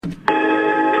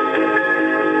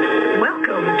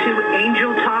Welcome to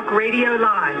Angel Talk Radio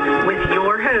Live with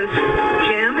your hosts,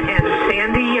 Jim and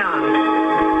Sandy Young.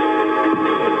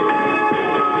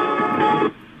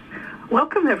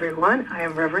 Welcome, everyone. I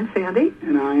am Reverend Sandy.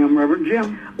 And I am Reverend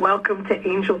Jim. Welcome to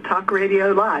Angel Talk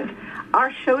Radio Live.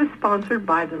 Our show is sponsored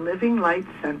by the Living Light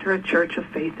Center, a Church of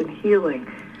Faith and Healing.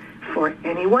 For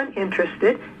anyone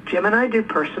interested, Jim and I do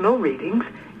personal readings.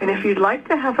 And if you'd like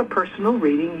to have a personal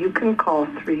reading, you can call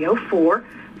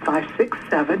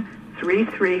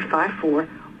 304-567-3354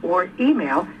 or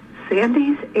email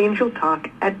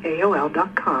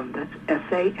sandysangeltalk@aol.com. That's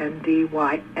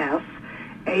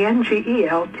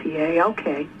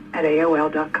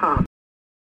SandysAngeltalk@aol.com.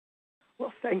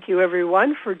 Well, thank you,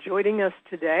 everyone, for joining us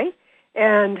today.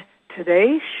 And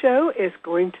today's show is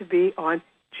going to be on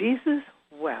Jesus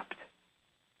Wept.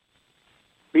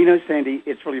 You know, Sandy,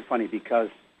 it's really funny because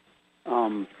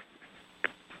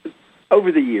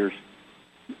over the years,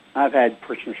 I've had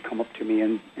parishioners come up to me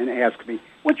and ask me,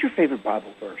 what's your favorite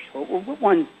Bible verse? Or what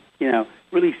one,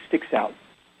 really sticks out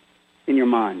in your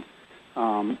mind?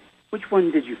 Which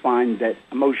one did you find that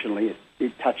emotionally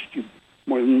it touched you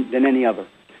more than any other?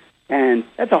 And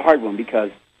that's a hard one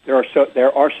because there are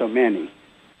so many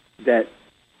that,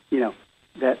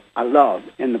 that I love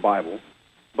in the Bible.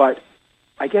 But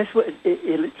I guess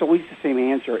it's always the same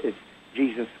answer. It's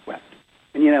Jesus wept.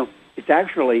 And, it's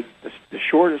actually the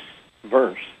shortest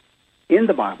verse in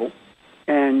the Bible,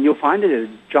 and you'll find it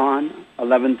in John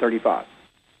 11:35.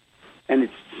 And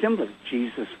it's simply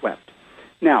Jesus wept.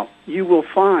 Now, you will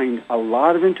find a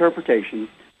lot of interpretation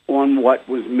on what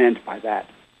was meant by that.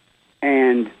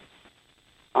 And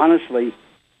honestly,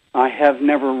 I have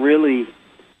never really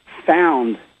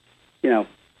found,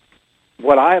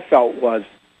 what I felt was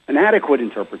an adequate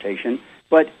interpretation,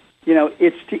 but,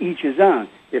 it's to each his own.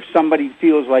 If somebody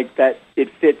feels like that it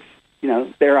fits,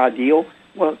 their ideal,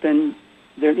 well, then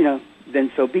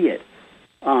so be it.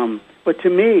 But to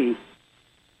me,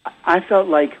 I felt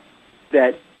like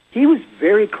that he was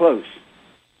very close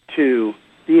to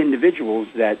the individuals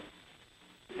that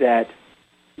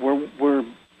were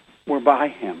by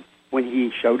him when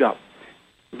he showed up.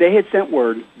 They had sent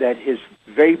word that his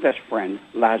very best friend,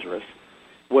 Lazarus,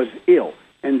 was ill,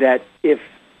 and that if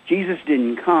Jesus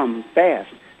didn't come fast,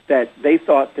 that they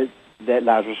thought that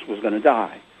Lazarus was going to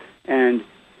die. And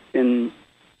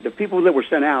the people that were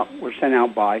sent out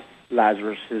by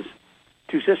Lazarus'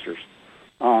 two sisters,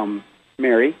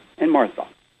 Mary and Martha.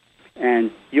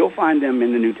 And you'll find them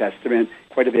in the New Testament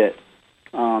quite a bit.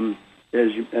 As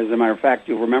a matter of fact,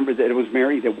 you'll remember that it was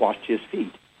Mary that washed his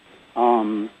feet.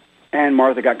 And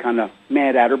Martha got kind of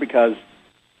mad at her because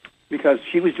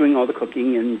she was doing all the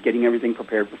cooking and getting everything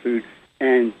prepared for food.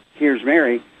 And here's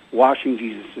Mary washing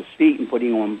Jesus' feet and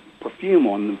putting on perfume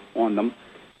on them.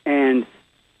 And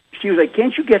she was like,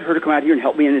 can't you get her to come out here and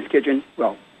help me in this kitchen?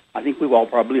 Well, I think we've all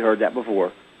probably heard that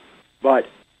before. But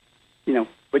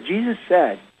Jesus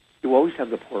said, you always have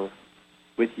the poor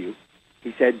with you.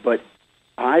 He said, but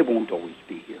I won't always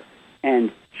be here.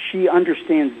 And she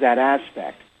understands that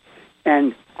aspect.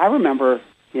 And I remember,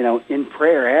 in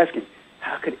prayer asking,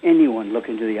 how could anyone look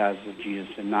into the eyes of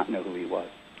Jesus and not know who he was?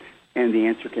 And the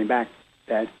answer came back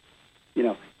that,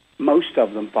 most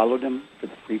of them followed him for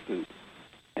the free food.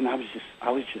 And I was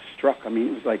just struck. I mean,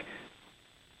 it was like,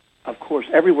 of course,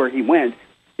 everywhere he went,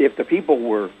 if the people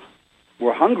were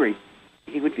hungry,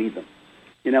 he would feed them.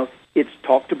 It's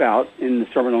talked about in the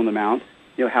Sermon on the Mount,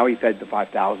 how he fed the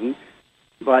 5,000.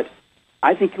 But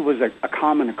I think it was a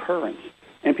common occurrence.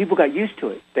 And people got used to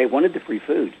it. They wanted the free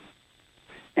food.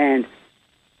 And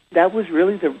that was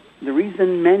really the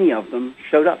reason many of them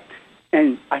showed up.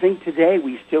 And I think today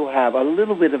we still have a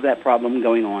little bit of that problem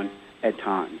going on at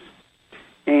times.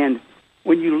 And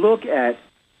when you look at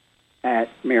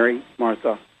Mary,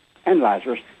 Martha, and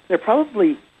Lazarus, they're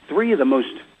probably three of the most,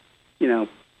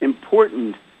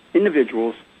 important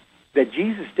individuals that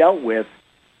Jesus dealt with,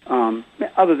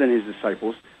 other than his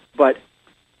disciples. But,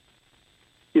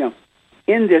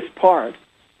 in this part,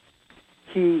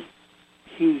 he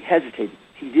hesitated.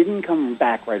 He didn't come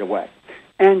back right away.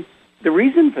 And the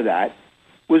reason for that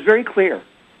was very clear,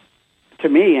 to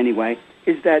me anyway,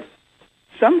 is that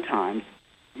sometimes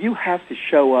you have to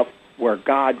show up where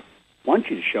God wants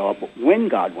you to show up, when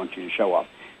God wants you to show up.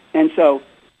 And so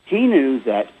he knew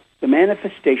that the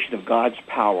manifestation of God's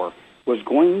power was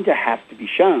going to have to be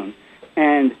shown,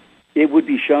 and it would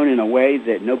be shown in a way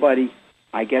that nobody,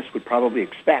 I guess, would probably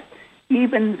expect.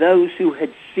 Even those who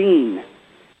had seen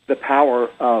the power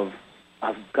of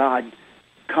God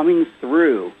coming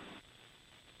through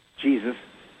Jesus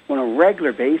on a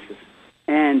regular basis.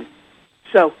 And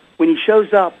so when he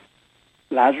shows up,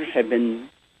 Lazarus had been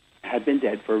had been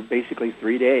dead for basically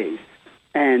 3 days.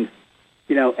 And,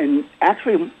 and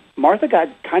actually Martha got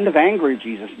kind of angry at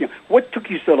Jesus. What took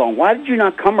you so long? Why did you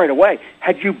not come right away?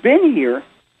 Had you been here,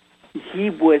 he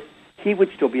would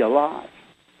still be alive.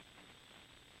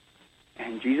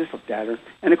 And Jesus looked at her.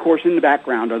 And, of course, in the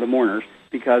background are the mourners,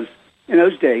 because in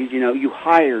those days, you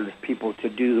hired people to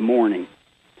do the mourning.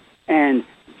 And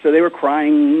so they were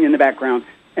crying in the background.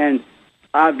 And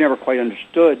I've never quite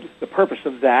understood the purpose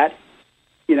of that,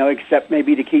 except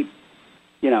maybe to keep,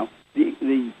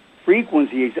 the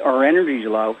frequencies or energies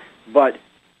low. But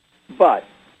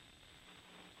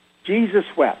Jesus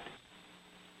wept.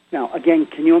 Now, again,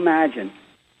 can you imagine?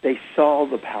 They saw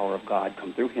the power of God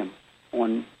come through him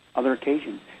on other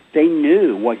occasions. They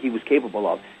knew what he was capable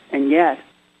of. And yet,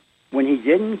 when he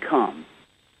didn't come,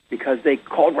 because they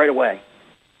called right away,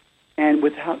 and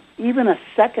without even a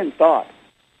second thought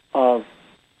of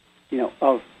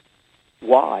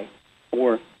why,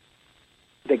 or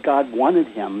that God wanted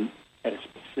him at a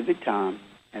specific time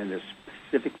and at a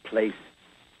specific place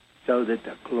so that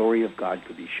the glory of God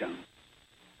could be shown.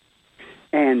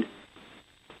 And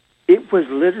it was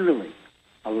literally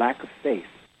a lack of faith.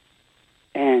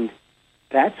 And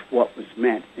that's what was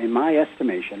meant, in my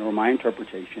estimation or my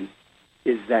interpretation,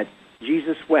 is that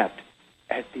Jesus wept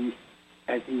at the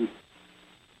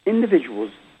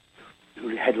individuals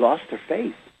who had lost their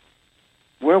faith.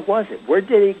 Where was it? Where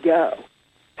did it go?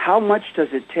 How much does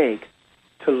it take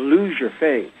to lose your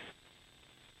faith?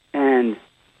 And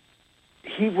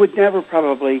he would never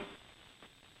probably,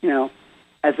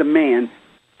 as a man,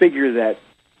 figure that,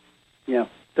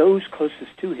 those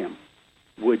closest to him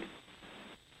would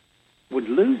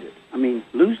lose it. I mean,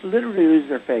 literally lose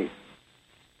their faith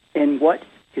in what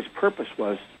his purpose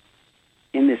was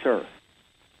in this earth.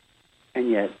 And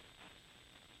yet,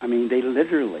 they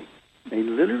literally,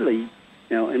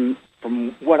 and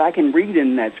from what I can read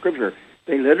in that scripture,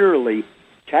 they literally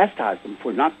chastised them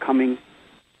for not coming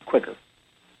quicker.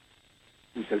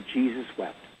 And so Jesus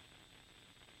wept.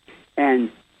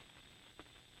 And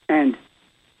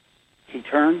he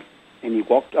turned and he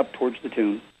walked up towards the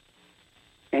tomb,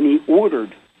 and he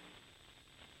ordered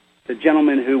the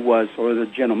gentlemen who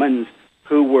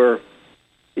were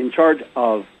in charge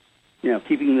of,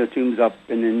 keeping the tombs up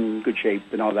and in good shape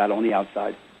and all that on the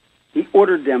outside. He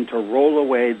ordered them to roll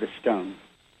away the stone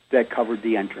that covered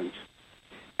the entrance.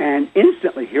 And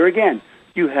instantly, here again,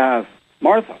 you have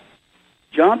Martha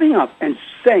jumping up and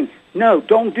saying, no,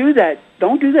 don't do that.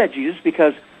 Don't do that, Jesus,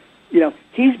 because,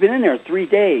 he's been in there 3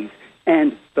 days,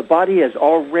 and the body has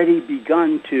already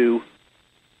begun to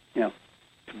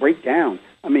break down.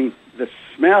 The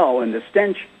smell and the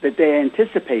stench that they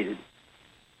anticipated,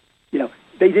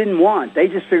 they didn't want. They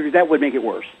just figured that would make it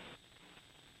worse.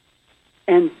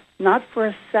 And not for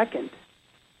a second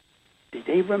did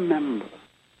they remember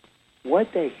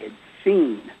what they had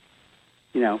seen,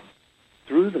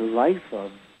 through the life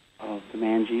of the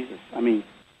man Jesus.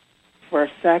 For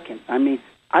a second.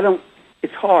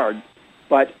 It's hard,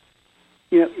 but,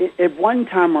 at one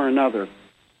time or another,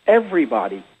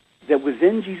 everybody that was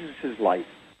in Jesus' life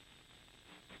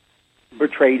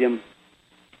betrayed him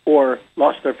or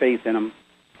lost their faith in him.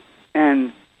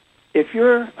 And if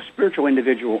you're a spiritual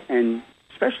individual, and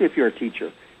especially if you're a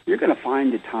teacher, you're going to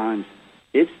find at times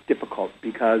it's difficult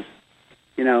because,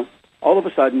 all of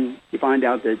a sudden you find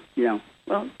out that,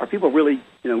 are people really,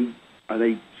 are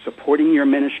they supporting your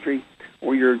ministry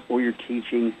or your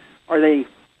teaching? Are they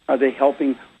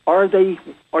helping? Are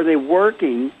they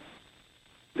working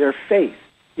their faith?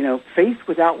 Faith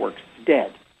without works is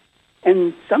dead.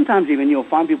 And sometimes even you'll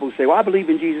find people who say, well, I believe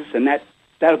in Jesus and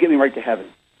that'll get me right to heaven.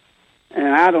 And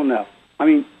I don't know.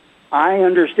 I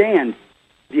understand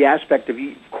the aspect of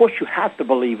course you have to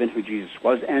believe in who Jesus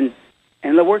was and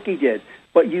the work he did.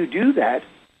 But you do that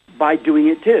by doing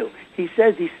it too. He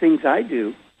says, these things I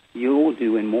do, you will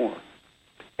do and more.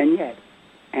 And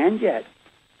yet,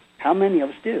 how many of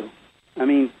us do?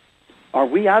 Are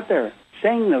we out there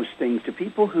saying those things to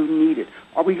people who need it?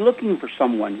 Are we looking for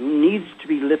someone who needs to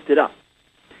be lifted up?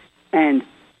 And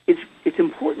it's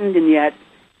important, and yet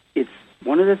it's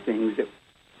one of the things that,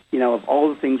 of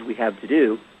all the things we have to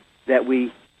do, that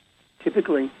we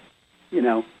typically,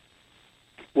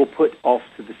 will put off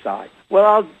to the side. Well,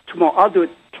 I'll do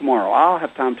it tomorrow. I'll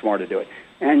have time tomorrow to do it.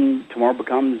 And tomorrow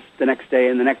becomes the next day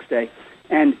and the next day.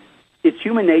 And it's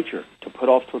human nature to put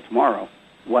off till tomorrow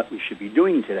what we should be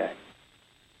doing today.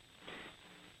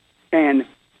 And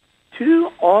too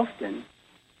often,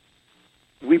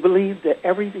 we believe that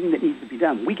everything that needs to be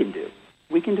done, we can do.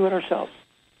 We can do it ourselves.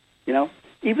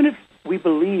 Even if we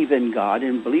believe in God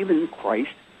and believe in Christ,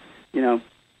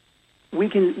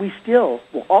 we still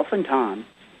will oftentimes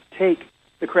take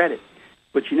the credit.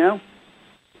 But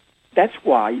that's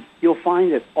why you'll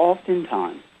find that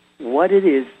oftentimes what it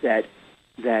is that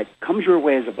comes your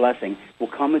way as a blessing will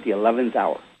come at the 11th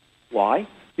hour. Why?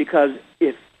 Because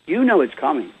if you know it's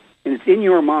coming and it's in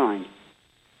your mind,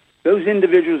 those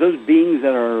individuals, those beings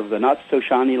that are the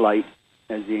not-so-shiny light,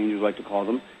 as the angels like to call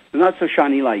them, the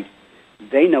not-so-shiny light,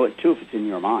 they know it too if it's in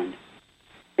your mind.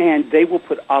 And they will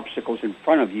put obstacles in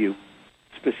front of you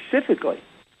specifically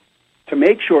to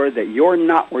make sure that you're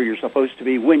not where you're supposed to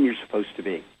be when you're supposed to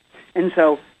be. And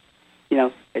so,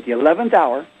 at the 11th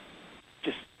hour,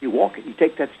 just you walk it. You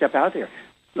take that step out there.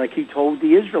 Like he told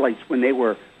the Israelites when they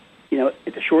were,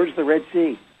 at the shores of the Red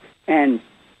Sea. And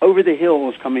over the hill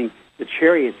was coming the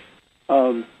chariots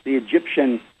of the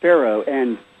Egyptian Pharaoh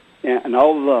and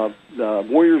all the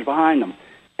warriors behind them.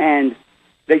 And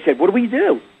they said, what do we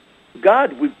do?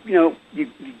 God, you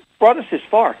brought us this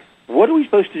far. What are we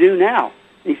supposed to do now?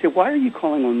 And he said, why are you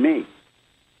calling on me?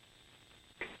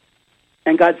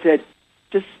 And God said,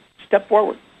 just step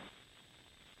forward.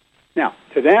 Now,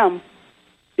 to them,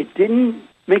 it didn't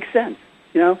make sense.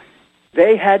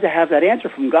 They had to have that answer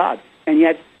from God. And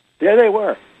yet, there they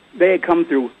were. They had come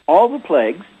through all the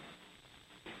plagues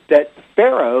that the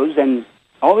pharaohs and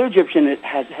all the Egyptians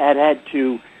had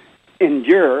to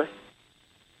endure,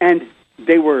 and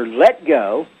they were let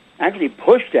go, actually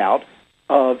pushed out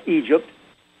of Egypt,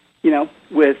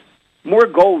 with more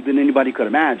gold than anybody could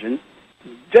imagine,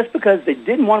 just because they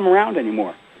didn't want them around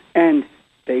anymore. And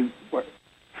they were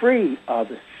free of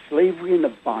the slavery and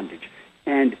the bondage.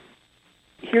 And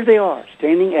here they are,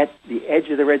 standing at the edge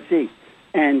of the Red Sea.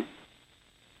 And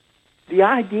the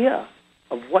idea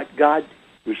of what God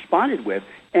responded with,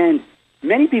 and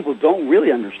many people don't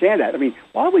really understand that. I mean,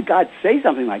 why would God say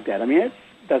something like that? I mean, it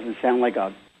doesn't sound like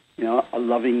a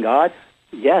loving God.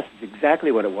 Yes, it's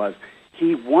exactly what it was.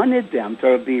 He wanted them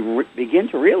to begin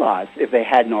to realize, if they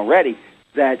hadn't already,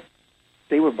 that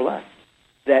they were blessed,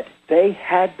 that they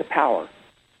had the power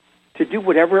to do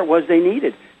whatever it was they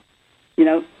needed.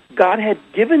 God had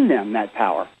given them that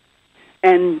power.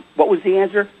 And what was the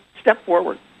answer? Step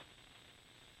forward.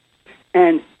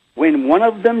 And when one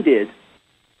of them did,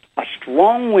 a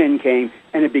strong wind came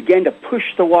and it began to push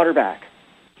the water back.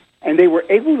 And they were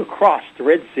able to cross the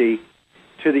Red Sea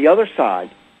to the other side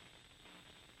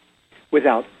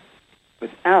without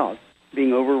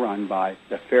being overrun by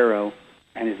the Pharaoh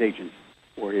and his agents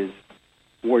or his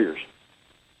warriors.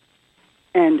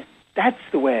 And that's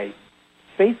the way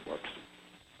faith works.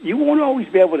 You won't always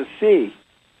be able to see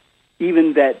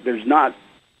even that there's not,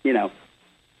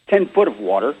 10 foot of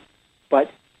water,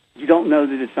 but you don't know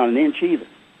that it's not an inch either.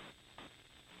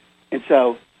 And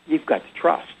so you've got to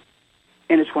trust.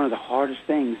 And it's one of the hardest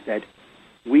things that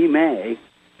we may,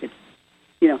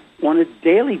 on a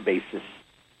daily basis,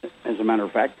 as a matter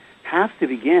of fact, have to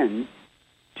begin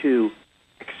to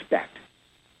expect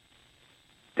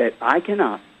that I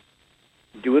cannot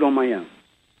do it on my own.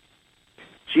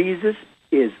 Jesus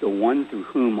is the one through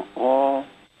whom all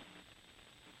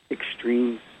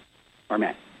extremes are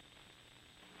met.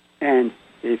 And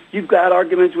if you've got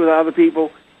arguments with other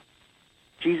people,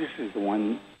 Jesus is the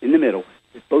one in the middle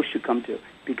that both should come to,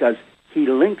 because he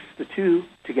links the two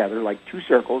together like two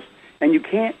circles, and you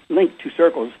can't link two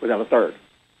circles without a third.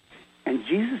 And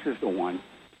Jesus is the one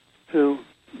who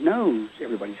knows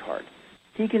everybody's heart.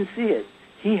 He can see it.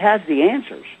 He has the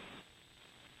answers.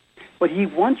 But he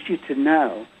wants you to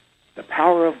know the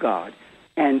power of God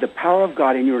and the power of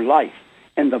God in your life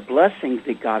and the blessings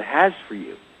that God has for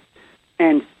you.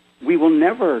 And we will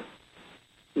never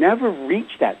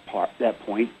reach that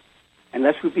point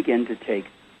unless we begin to take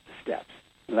the steps,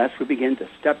 unless we begin to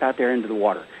step out there into the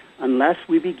water, unless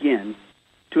we begin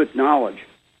to acknowledge,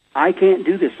 I can't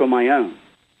do this on my own.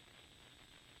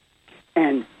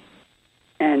 And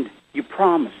you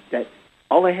promised that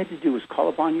all I had to do was call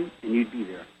upon you and you'd be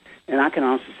there. And I can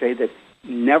honestly say that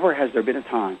never has there been a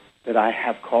time that I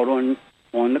have called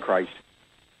on the Christ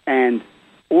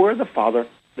or the Father,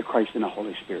 the Christ, and the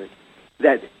Holy Spirit,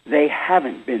 that they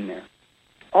haven't been there.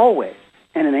 Always.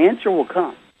 And an answer will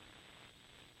come.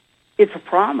 It's a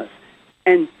promise.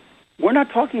 And we're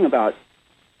not talking about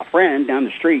a friend down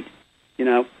the street,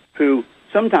 who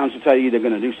sometimes will tell you they're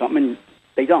going to do something and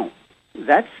they don't.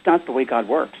 That's not the way God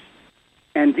works.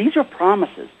 And these are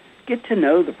promises. Get to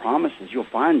know the promises. You'll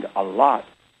find a lot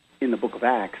in the book of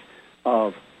Acts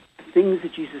of things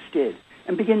that Jesus did,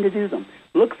 and begin to do them.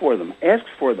 Look for them. Ask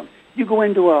for them. You go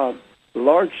into a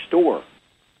large store,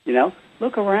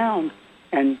 look around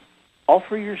and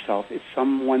offer yourself if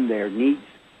someone there needs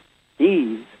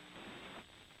to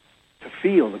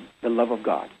feel the love of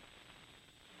God.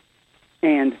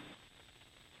 And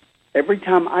every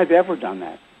time I've ever done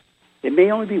that, It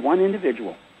may only be one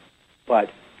individual, but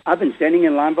I've been standing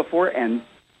in line before, and,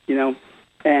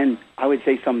 and I would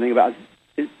say something about,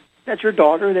 that's your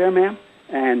daughter there, ma'am?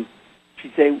 And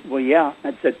she'd say, well, yeah.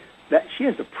 I said, that she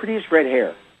has the prettiest red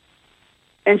hair.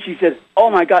 And she said, oh,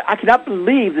 my God, I cannot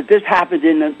believe that this happened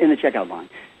in the checkout line.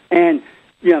 And,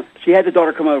 she had the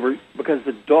daughter come over because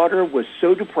the daughter was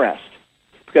so depressed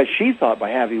because she thought by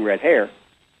having red hair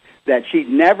that she'd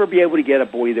never be able to get a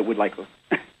boy that would like her.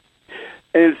 And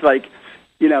it's like,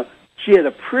 she had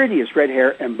the prettiest red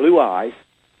hair and blue eyes.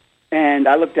 And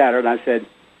I looked at her and I said,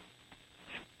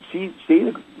 see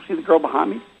the girl behind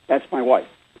me? That's my wife.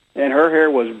 And her hair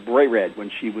was bright red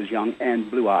when she was young and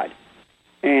blue-eyed.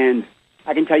 And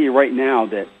I can tell you right now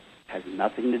that has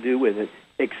nothing to do with it,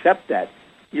 except that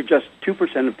you're just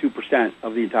 2% of 2%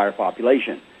 of the entire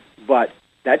population. But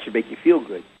that should make you feel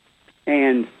good.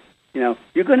 And,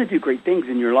 you're going to do great things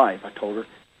in your life, I told her.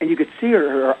 And you could see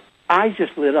her eyes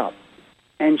just lit up.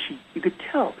 And you could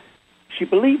tell she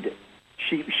believed it.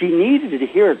 She needed to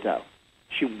hear it, though.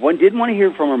 She didn't want to hear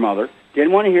it from her mother,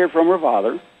 didn't want to hear it from her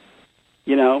father,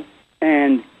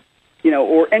 and,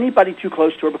 or anybody too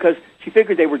close to her because she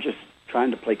figured they were just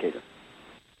trying to placate her.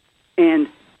 And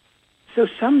so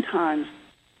sometimes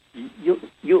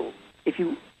if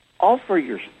you offer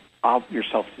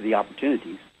yourself to the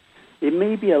opportunities, it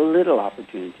may be a little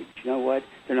opportunity, but you know what?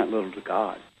 They're not little to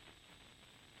God.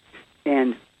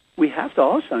 And we have to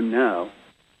also know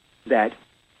that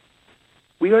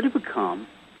we are to become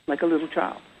like a little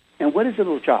child. And what is a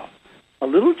little child? A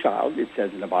little child, it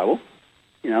says in the Bible,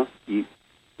 you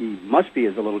must be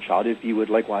as a little child if you would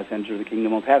likewise enter the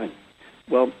kingdom of heaven.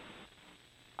 Well,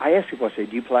 I ask people, I say,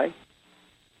 do you play?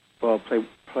 Well,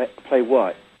 play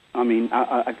what? I mean,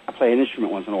 I play an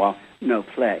instrument once in a while. No,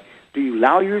 play. Do you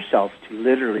allow yourself to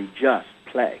literally just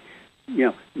play?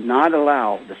 Not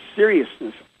allow the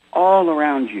seriousness all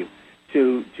around you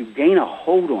to gain a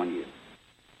hold on you.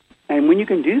 And when you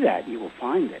can do that, you will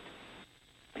find that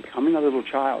becoming a little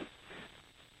child,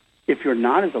 if you're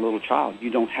not as a little child, you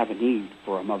don't have a need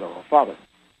for a mother or a father.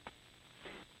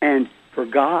 And for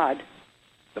God,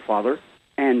 the Father,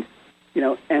 and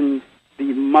and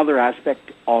the mother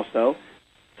aspect also,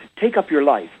 to take up your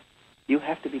life, you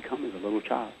have to become as a little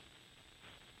child.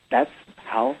 That's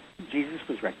how Jesus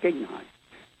was recognized,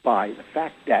 by the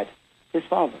fact that his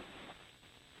Father.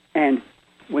 And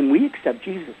when we accept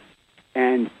Jesus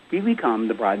and we become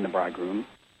the bride and the bridegroom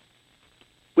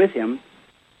with him,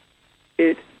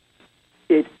 it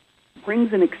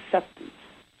brings an acceptance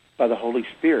by the Holy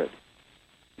Spirit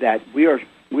that we are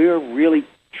really,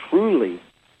 truly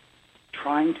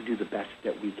trying to do the best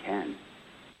that we can.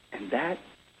 And that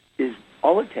is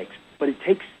all it takes. But it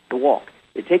takes the walk.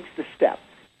 It takes the step.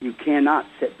 You cannot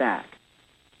sit back.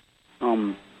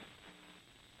 You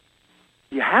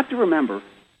have to remember,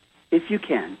 if you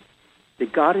can,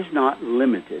 that God is not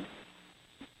limited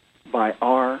by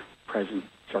our present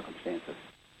circumstances.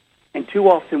 And too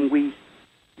often we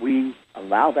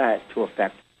allow that to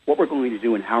affect what we're going to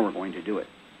do and how we're going to do it.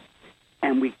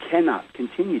 And we cannot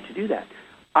continue to do that.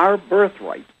 Our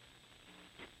birthright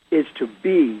is to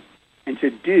be and to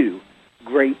do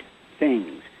great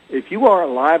things. If you are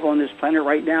alive on this planet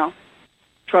right now,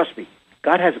 trust me,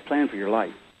 God has a plan for your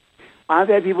life. I've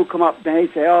had people come up and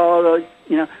they say,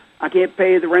 I can't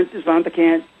pay the rent this month.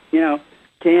 I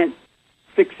can't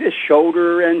fix this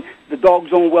shoulder, and the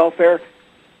dog's on welfare.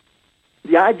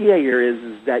 The idea here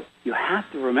is that you have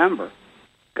to remember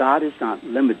God is not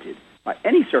limited by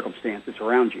any circumstances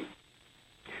around you.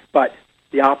 But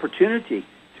the opportunity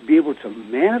to be able to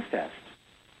manifest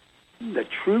the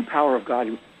true power of God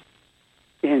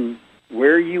in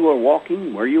where you are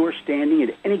walking, where you are standing at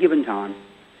any given time,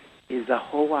 is the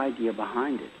whole idea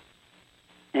behind it.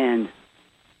 And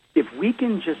if we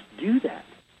can just do that,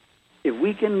 if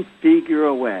we can figure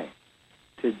a way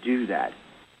to do that.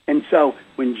 And so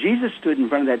when Jesus stood in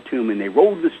front of that tomb and they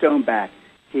rolled the stone back,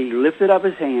 he lifted up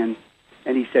his hand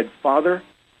and he said, Father,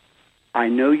 I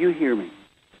know you hear me.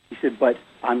 He said, but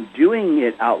I'm doing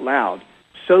it out loud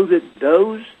so that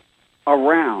those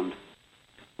around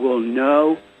will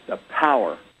know the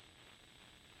power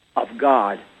of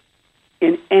God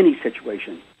in any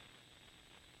situation.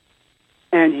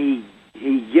 And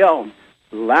he yelled,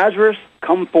 Lazarus,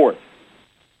 come forth.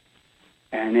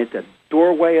 And at the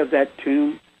doorway of that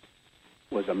tomb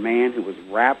was a man who was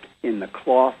wrapped in the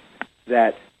cloth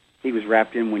that he was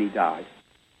wrapped in when he died.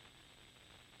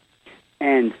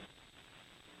 And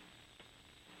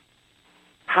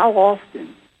how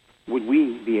often would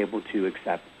we be able to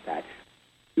accept that?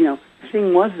 The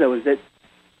thing was, though, is that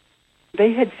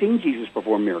they had seen Jesus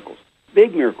perform miracles,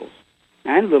 big miracles,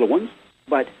 and little ones,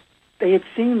 but they had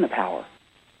seen the power.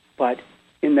 but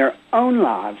in their own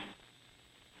lives,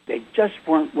 they just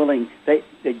weren't willing. They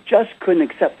just couldn't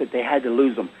accept that they had to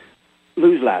lose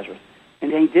Lazarus,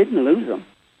 and they didn't lose him,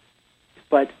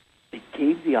 but it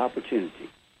gave the opportunity,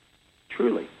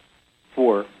 truly,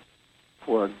 for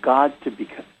God to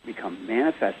become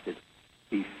manifested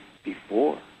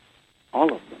before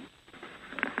all of them.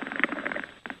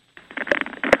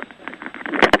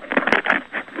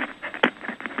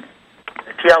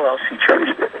 TLLC Church.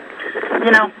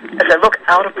 You know, as I look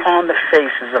out upon the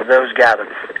faces of those gathered,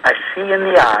 I see in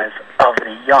the eyes of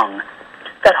the young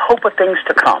that hope of things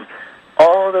to come,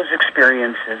 all those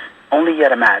experiences only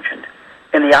yet imagined.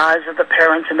 In the eyes of the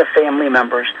parents and the family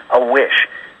members, a wish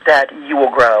that you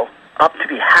will grow up to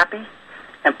be happy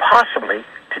and possibly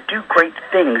to do great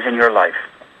things in your life.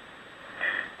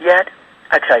 Yet,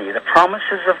 I tell you, the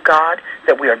promises of God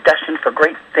that we are destined for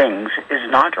great things is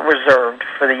not reserved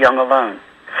for the young alone.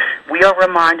 We are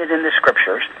reminded in the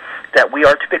Scriptures that we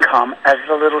are to become as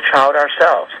the little child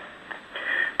ourselves,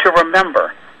 to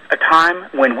remember a time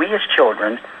when we as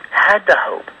children had the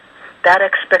hope, that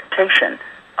expectation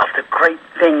of the great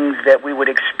things that we would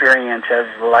experience as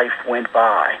life went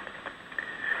by.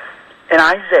 In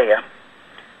Isaiah,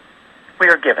 we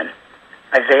are given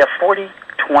Isaiah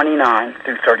 40:29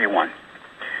 through 31.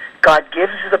 God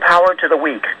gives the power to the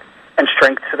weak and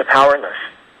strength to the powerless.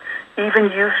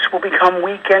 Even youths will become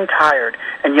weak and tired,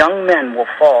 and young men will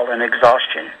fall in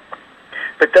exhaustion.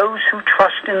 But those who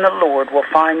trust in the Lord will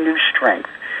find new strength.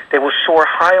 They will soar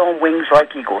high on wings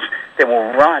like eagles. They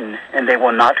will run, and they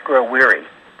will not grow weary.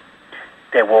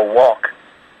 They will walk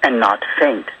and not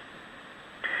faint.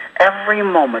 Every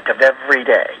moment of every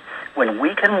day, when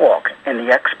we can walk in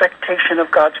the expectation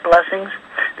of God's blessings,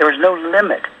 there is no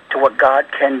limit to what God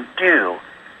can do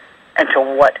and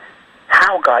to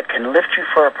how God can lift you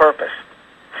for a purpose.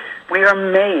 We are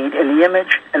made in the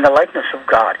image and the likeness of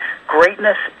God.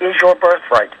 Greatness is your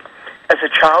birthright. As a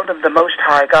child of the Most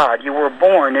High God, you were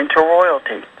born into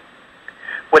royalty.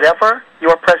 Whatever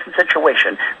your present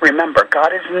situation, remember,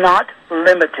 God is not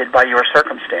limited by your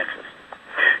circumstances.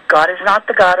 God is not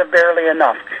the God of barely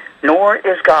enough, nor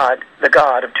is God the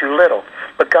God of too little,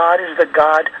 but God is the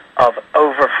God of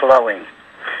overflowing.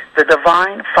 The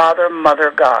divine Father,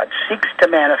 Mother God seeks to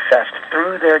manifest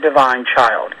through their divine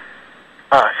child,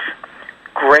 us,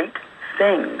 great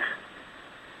things.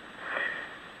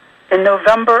 In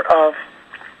November of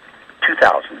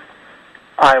 2000,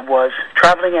 I was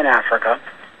traveling in Africa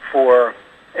for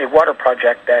a water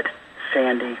project that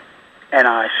Sandy and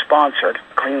I sponsored,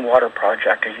 a clean water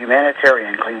project, a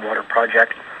humanitarian clean water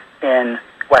project in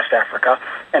West Africa.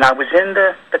 And I was in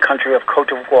the country of Cote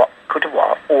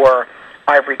d'Ivoire, or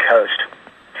Ivory Coast.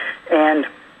 And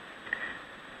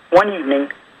one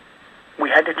evening, we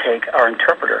had to take our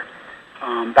interpreter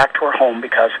back to her home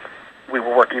because we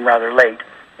were working rather late.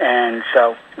 And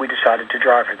so we decided to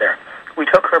drive her there. We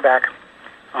took her back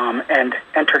and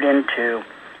entered into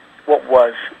what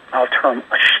was, I'll term,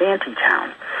 a shanty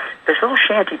town. This little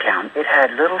shanty town, it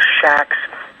had little shacks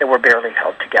that were barely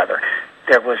held together.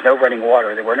 There was no running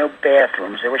water. There were no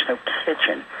bathrooms. There was no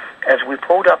kitchen. As we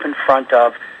pulled up in front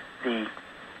of the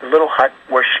little hut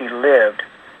where she lived,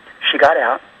 she got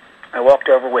out. I walked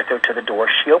over with her to the door.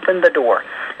 She opened the door.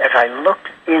 As I looked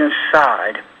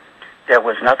inside, there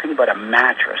was nothing but a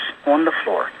mattress on the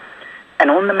floor. And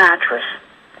on the mattress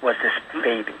was this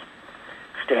baby.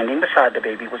 Standing beside the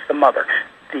baby was the mother.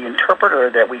 The interpreter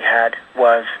that we had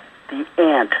was the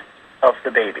aunt of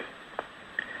the baby.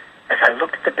 As I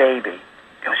looked at the baby,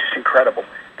 it was just incredible.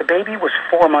 The baby was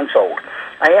 4 months old.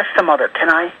 I asked the mother, "Can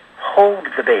I hold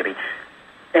the baby?"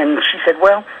 And she said,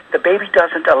 "Well, the baby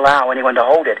doesn't allow anyone to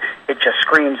hold it. It just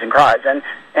screams and cries, and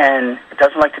it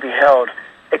doesn't like to be held,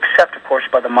 except, of course,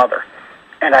 by the mother."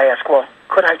 And I asked, "Well,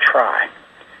 could I try?"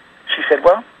 She said,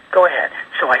 "Well, go ahead."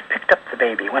 So I picked up the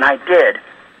baby. When I did,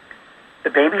 the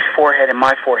baby's forehead and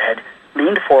my forehead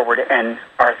leaned forward, and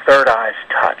our third eyes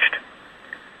touched.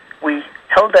 We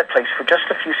held that place for just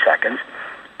a few seconds,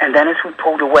 and then as we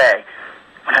pulled away,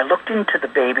 when I looked into the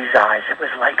baby's eyes, it was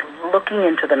like looking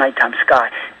into the nighttime sky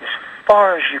as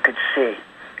far as you could see.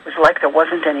 It was like there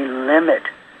wasn't any limit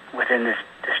within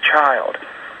this child.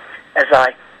 As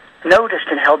I noticed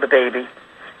and held the baby,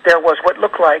 there was what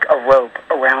looked like a rope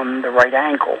around the right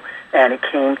ankle, and it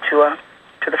came to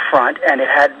the front, and it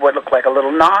had what looked like a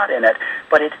little knot in it,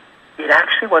 but it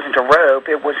actually wasn't a rope,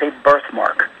 it was a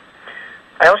birthmark.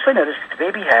 I also noticed that the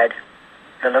baby had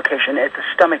the location at the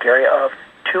stomach area of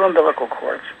 2 umbilical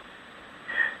cords.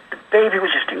 The baby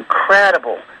was just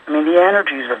incredible. I mean, the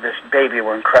energies of this baby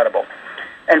were incredible.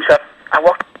 And so I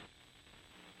walked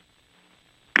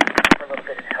for a little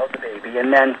bit and held the baby,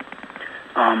 and then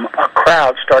a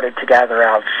crowd started to gather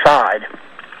outside,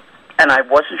 and I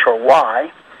wasn't sure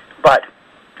why, but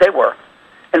they were.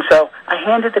 And so I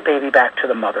handed the baby back to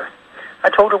the mother. I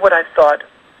told her what I thought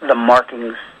the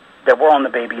markings that were on the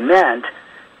baby meant,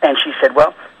 and she said,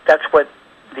 well, that's what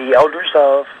the elders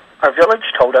of our village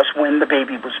told us when the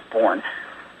baby was born.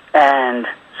 And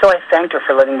so I thanked her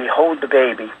for letting me hold the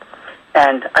baby,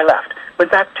 and I left.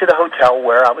 Went back to the hotel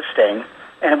where I was staying,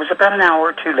 and it was about an hour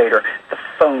or two later, the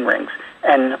phone rings.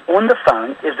 And on the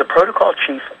phone is the protocol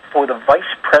chief for the vice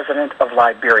president of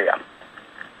Liberia.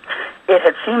 It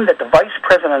had seemed that the vice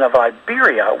president of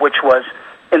Liberia, which was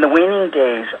in the waning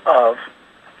days of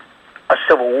a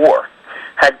civil war,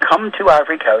 had come to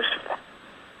Ivory Coast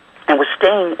and was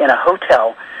staying in a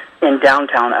hotel in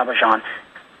downtown Abidjan,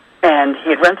 and he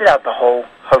had rented out the whole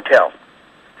hotel.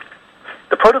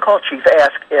 The protocol chief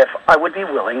asked if I would be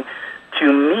willing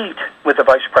to meet with the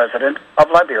vice president of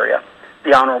Liberia,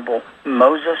 the Honorable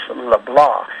Moses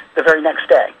LeBlanc, the very next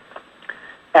day.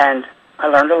 And I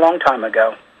learned a long time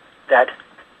ago that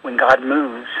when God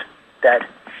moves, that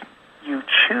you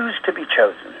choose to be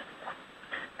chosen.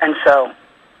 And so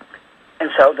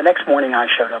the next morning I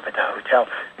showed up at the hotel,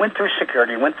 went through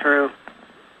security,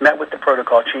 met with the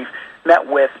protocol chief, met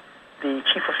with the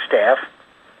chief of staff,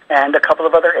 and a couple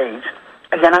of other aides.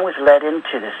 And then I was led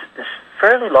into this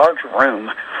fairly large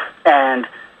room. And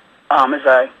as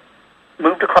I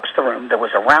moved across the room, there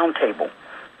was a round table.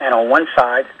 And on one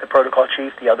side, the protocol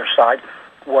chief, the other side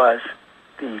was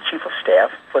the chief of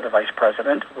staff for the vice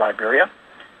president of Liberia.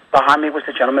 Behind me was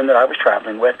the gentleman that I was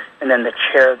traveling with, and then the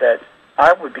chair that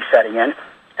I would be sitting in.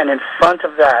 And in front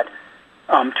of that,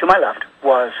 to my left,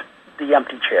 was the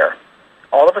empty chair.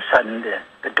 All of a sudden,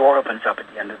 the door opens up at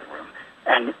the end of the room,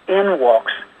 and in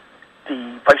walks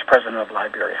the vice president of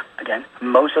Liberia, again,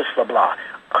 Moses LeBlanc,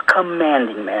 a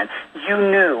commanding man. You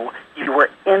knew you were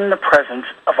in the presence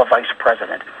of a vice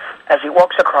president. As he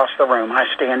walks across the room, I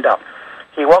stand up.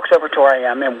 He walks over to where I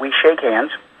am, and we shake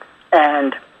hands,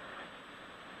 and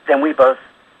then we both,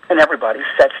 and everybody,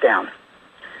 sits down.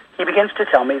 He begins to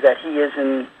tell me that he is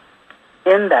in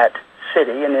that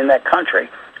city and in that country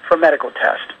for medical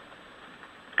test.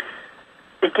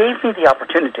 It gave me the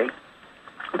opportunity,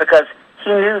 because he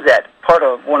knew that part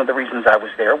of one of the reasons I was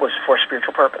there was for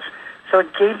spiritual purpose. So it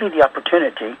gave me the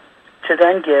opportunity to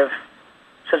then give,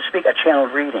 so to speak, a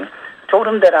channeled reading. I told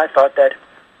him that I thought that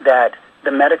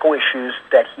the medical issues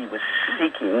that he was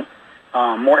seeking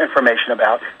more information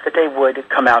about, that they would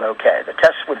come out okay. The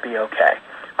tests would be okay.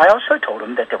 I also told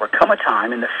him that there would come a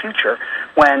time in the future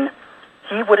when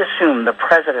he would assume the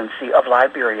presidency of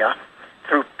Liberia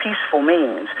through peaceful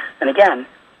means. And again,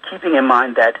 keeping in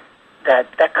mind that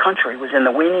country was in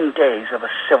the waning days of a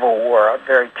civil war, a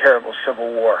very terrible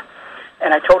civil war.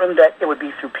 And I told him that it would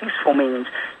be through peaceful means.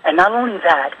 And not only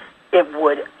that, it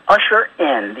would usher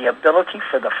in the ability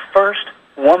for the first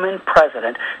woman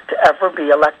president to ever be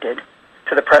elected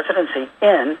to the presidency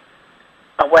in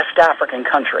a West African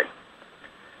country.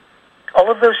 All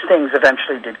of those things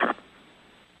eventually did come.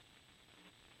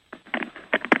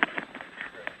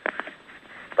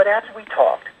 But as we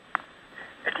talked,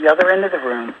 at the other end of the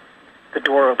room, the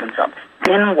door opens up.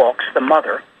 In walks the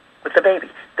mother with the baby,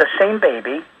 the same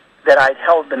baby that I'd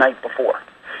held the night before.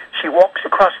 She walks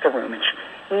across the room and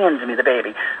she hands me the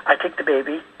baby. I take the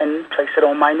baby and place it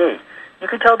on my knee. You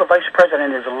can tell the vice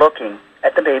president is looking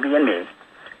at the baby and me,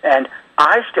 and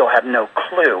I still have no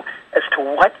clue as to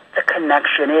what the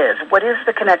connection is. What is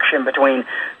the connection between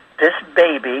this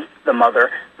baby, the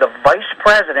mother, the vice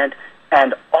president,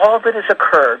 and all that has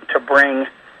occurred to bring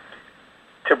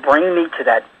me to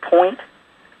that point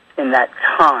in that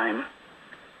time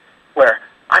where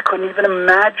I couldn't even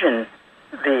imagine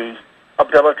the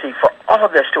ability for all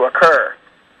of this to occur.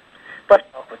 But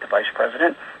with the vice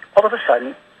president, all of a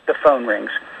sudden, the phone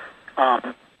rings.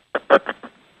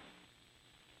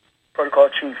 Protocol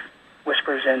chief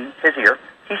whispers in his ear.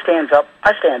 He stands up.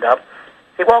 I stand up.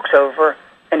 He walks over,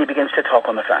 and he begins to talk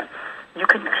on the phone. You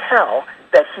can tell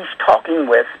that he's talking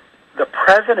with the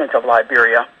president of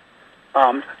Liberia,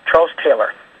 Charles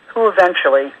Taylor, who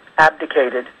eventually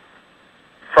abdicated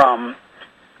from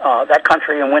that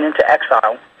country and went into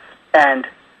exile. And,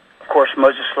 of course,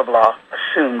 Moses LeBlanc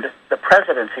assumed the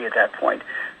presidency at that point.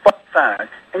 But phone,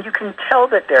 and you can tell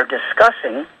that they're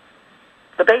discussing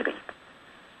the baby,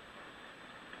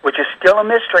 which is still a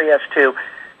mystery as to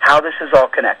how this is all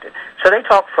connected. So they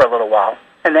talk for a little while,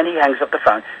 and then he hangs up the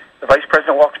phone. The vice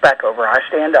president walks back over. I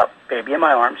stand up, baby in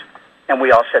my arms, and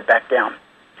we all sit back down.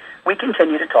 We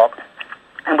continue to talk,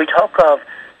 and we talk of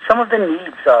some of the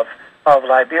needs of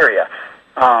Liberia.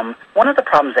 One of the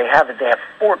problems they have is they have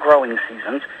 4 growing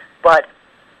seasons, but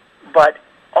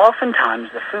oftentimes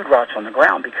the food rots on the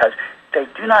ground because they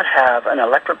do not have an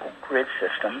electrical grid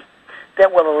system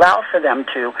that will allow for them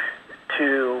to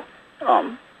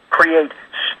create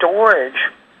storage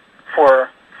for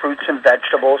fruits and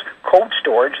vegetables, cold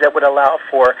storage that would allow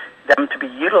for them to be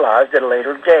utilized at a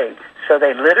later date. So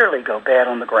they literally go bad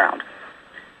on the ground.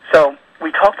 So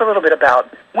we talked a little bit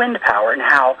about wind power and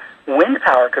how wind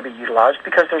power could be utilized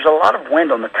because there's a lot of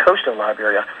wind on the coast of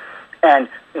Liberia. And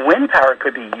wind power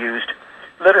could be used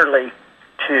literally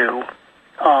to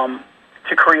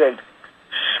create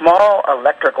small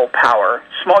electrical power,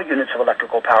 small units of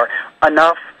electrical power,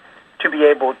 enough to be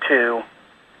able to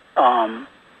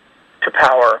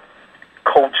power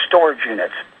cold storage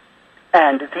units.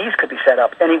 And these could be set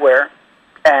up anywhere,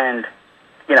 and,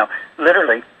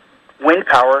 literally wind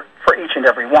power for each and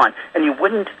every one. And you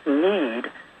wouldn't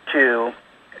need to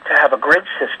have a grid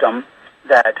system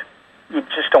that you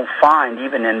just don't find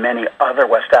even in many other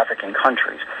West African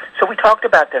countries. So we talked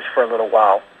about this for a little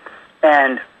while,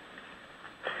 and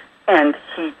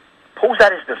he pulls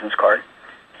out his business card.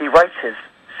 He writes his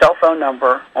cell phone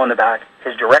number on the back,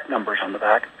 his direct numbers on the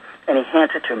back, and he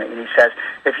hands it to me. And he says,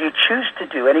 if you choose to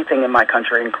do anything in my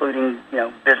country, including,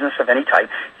 business of any type,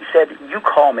 he said, you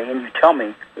call me and you tell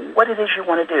me what it is you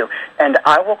want to do. And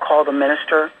I will call the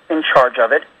minister in charge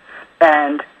of it,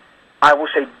 and I will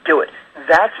say, do it.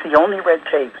 That's the only red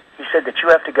tape, he said, that you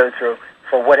have to go through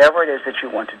for whatever it is that you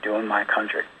want to do in my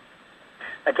country.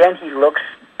 Again, he looks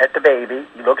at the baby,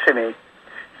 he looks at me,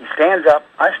 he stands up,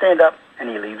 I stand up, and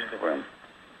he leaves the room.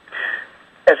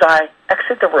 As I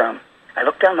exit the room, I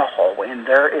look down the hallway, and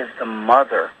there is the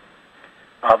mother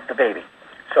of the baby.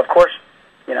 So, of course,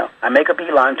 I make a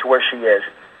beeline to where she is,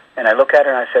 and I look at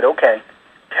her, and I said, okay,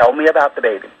 tell me about the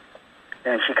baby.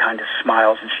 And she kind of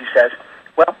smiles, and she says,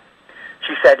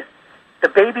 she said, the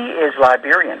baby is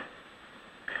Liberian.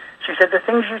 She said, the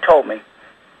things you told me,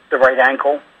 the right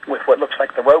ankle with what looks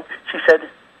like the rope,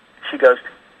 she goes,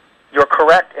 you're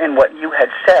correct in what you had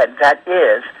said. That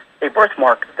is a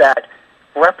birthmark that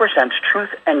represents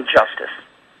truth and justice.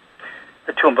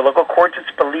 The two umbilical cords,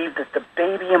 it's believed that the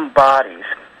baby embodies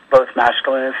both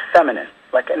masculine and feminine,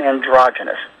 like an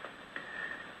androgynous.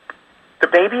 The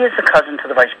baby is the cousin to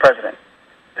the vice president.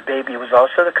 The baby was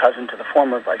also the cousin to the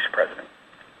former vice president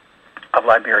of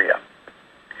Liberia.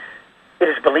 It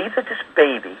is believed that this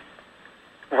baby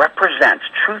represents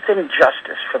truth and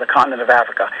justice for the continent of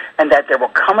Africa, and that there will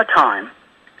come a time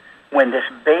when this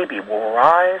baby will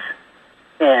rise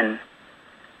in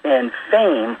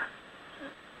fame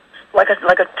like a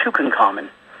Tutankhamun.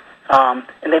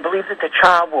 And they believe that the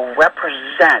child will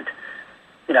represent,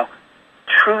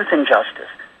 truth and justice,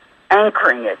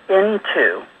 anchoring it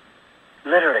into,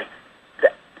 literally,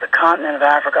 the continent of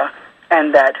Africa,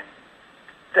 and that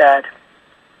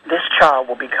this child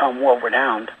will become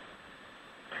world-renowned.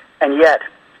 And yet,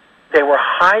 they were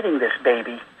hiding this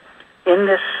baby in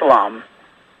this slum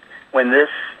when this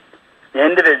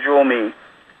individual, me,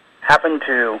 happened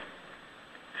to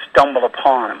stumble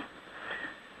upon him.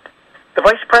 The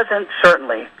vice president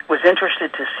certainly was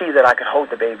interested to see that I could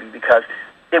hold the baby because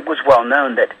it was well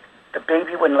known that the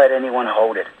baby wouldn't let anyone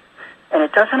hold it. And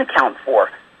it doesn't account for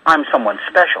I'm someone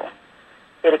special.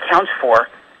 It accounts for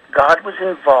God was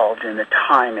involved in the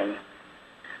timing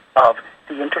of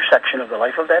the intersection of the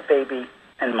life of that baby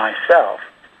and myself,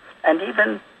 and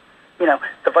even,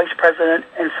 the vice president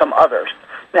and some others.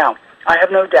 Now, I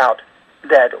have no doubt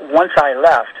that once I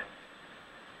left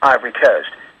Ivory Coast,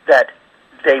 that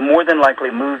they more than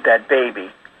likely moved that baby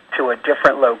to a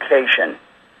different location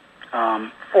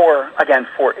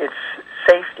for its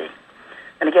safety.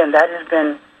 And again, that has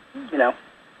been,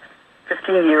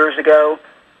 15 years ago,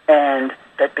 and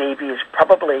that baby is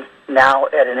probably now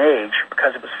at an age,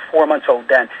 because it was 4 months old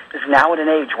then, is now at an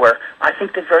age where I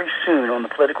think that very soon on the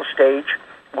political stage,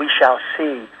 we shall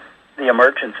see the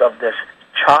emergence of this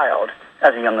child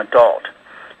as a young adult.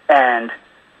 And,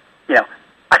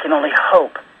 I can only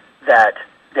hope that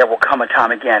there will come a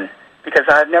time again, because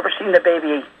I've never seen the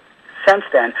baby since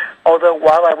then, although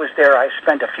while I was there, I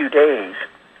spent a few days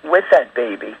with that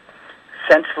baby.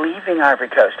 Since leaving Ivory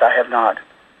Coast, I have not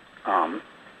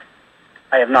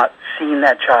seen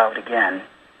that child again.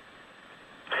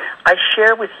 I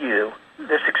share with you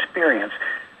this experience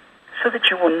so that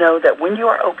you will know that when you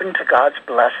are open to God's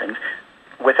blessings,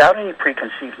 without any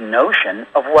preconceived notion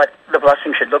of what the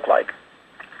blessing should look like,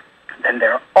 then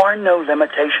there are no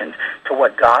limitations to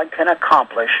what God can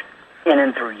accomplish in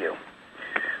and through you.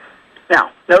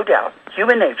 Now, no doubt,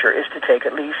 human nature is to take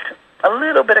at least a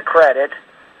little bit of credit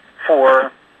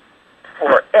for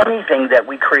anything that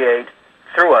we create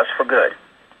through us for good.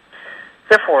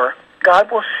 Therefore,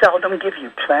 God will seldom give you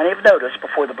plenty of notice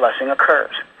before the blessing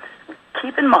occurs.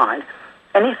 Keep in mind,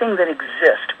 anything that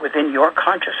exists within your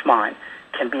conscious mind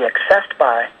can be accessed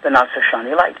by the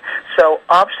not-so-shiny light. So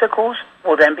obstacles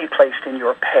will then be placed in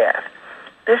your path.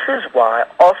 This is why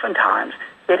oftentimes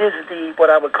it is what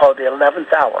I would call the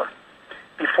 11th hour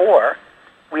before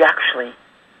we actually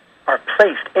are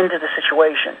placed into the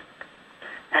situation.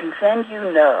 And then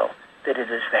you know that it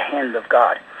is the hand of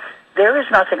God. There is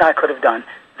nothing I could have done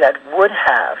that would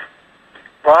have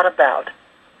brought about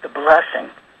the blessing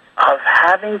of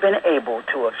having been able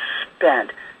to have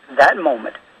spent that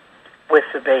moment with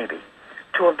the baby,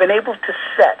 to have been able to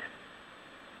sit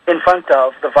in front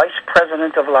of the vice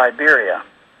president of Liberia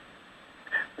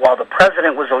while the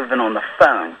president was even on the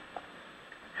phone.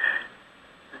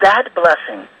 That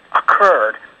blessing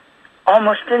occurred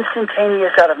almost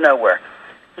instantaneous out of nowhere.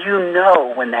 You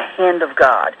know when the hand of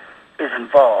God is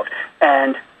involved.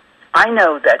 And I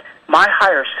know that my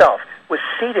higher self was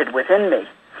seated within me.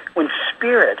 When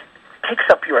Spirit takes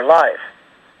up your life,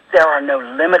 there are no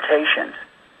limitations.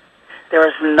 There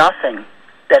is nothing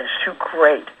that is too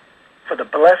great for the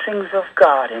blessings of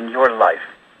God in your life.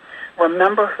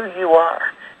 Remember who you are.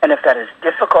 And if that is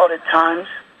difficult at times,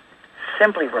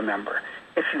 simply remember,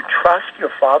 if you trust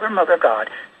your Father, Mother, God,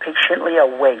 patiently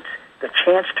awaits the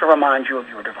chance to remind you of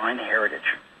your divine heritage.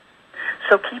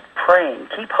 So keep praying,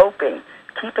 keep hoping,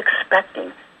 keep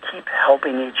expecting, keep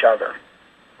helping each other.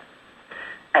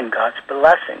 And God's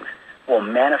blessings will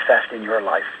manifest in your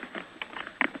life.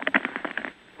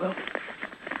 Well,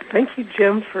 thank you,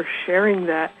 Jim, for sharing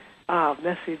that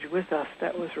message with us.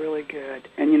 That was really good.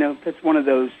 And, that's one of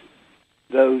those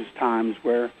times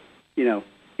where,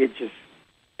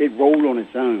 it rolled on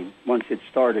its own once it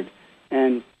started.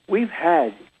 And we've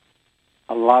had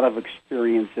a lot of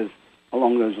experiences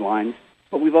along those lines,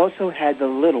 but we've also had the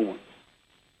little ones.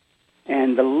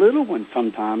 And the little ones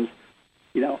sometimes,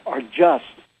 are just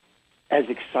as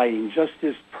exciting, just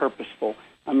as purposeful.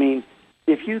 I mean,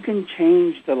 if you can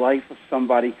change the life of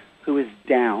somebody who is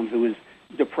down, who is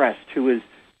depressed, who is,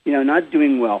 not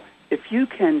doing well, if you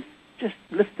can just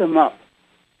lift them up,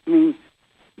 I mean,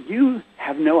 you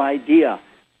have no idea,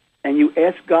 and you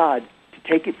ask God to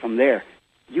take it from there.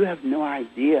 You have no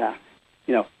idea,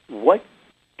 what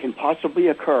can possibly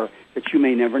occur that you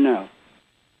may never know.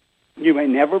 You may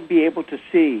never be able to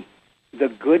see the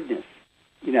goodness,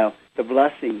 the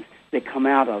blessings that come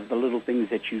out of the little things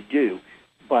that you do.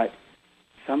 But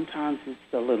sometimes it's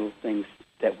the little things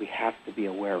that we have to be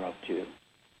aware of, too.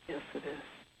 Yes, it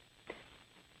is.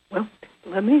 Well,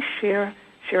 let me share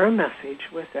a message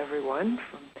with everyone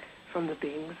from the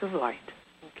beings of light,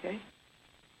 okay?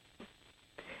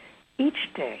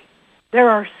 Each day, there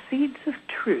are seeds of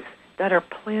truth that are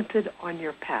planted on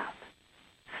your path,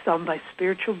 some by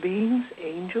spiritual beings,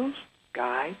 angels,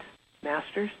 guides,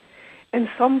 masters, and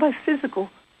some by physical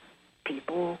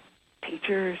people,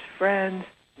 teachers, friends,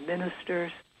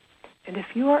 ministers. And if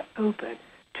you are open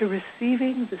to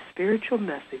receiving the spiritual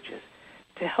messages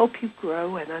to help you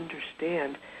grow and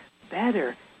understand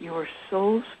better your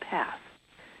soul's path,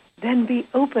 then be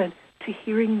open to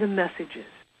hearing the messages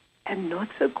and not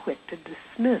so quick to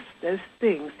dismiss those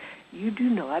things you do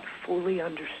not fully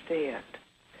understand.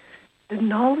 The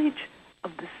knowledge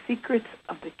of the secrets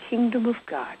of the kingdom of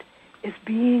God is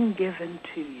being given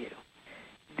to you.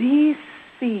 These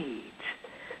seeds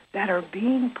that are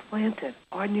being planted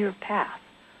on your path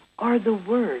are the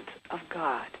words of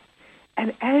God.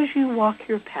 And as you walk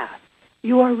your path,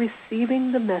 you are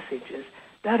receiving the messages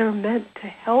that are meant to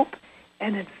help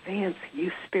and advance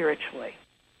you spiritually.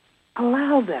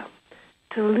 Allow them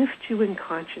to lift you in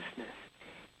consciousness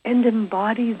and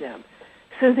embody them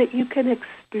so that you can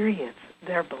experience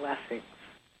their blessings.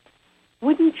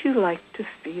 Wouldn't you like to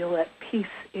feel at peace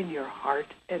in your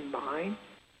heart and mind?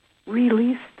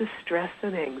 Release the stress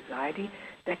and anxiety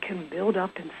that can build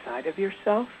up inside of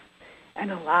yourself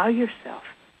and allow yourself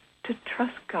to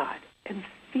trust God and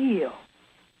feel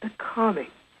the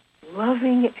calming,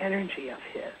 loving energy of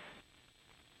His.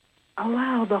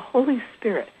 Allow the Holy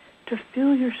Spirit to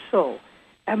fill your soul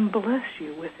and bless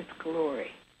you with its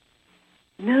glory.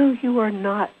 No, you are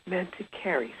not meant to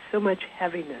carry so much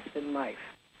heaviness in life.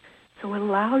 So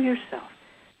allow yourself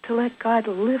to let God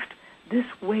lift this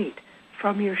weight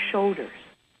from your shoulders.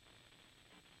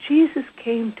 Jesus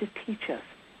came to teach us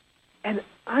and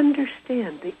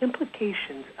understand the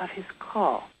implications of His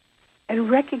call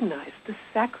and recognize the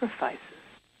sacrifices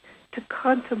to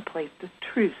contemplate the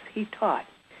truths He taught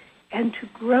and to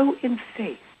grow in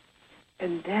faith.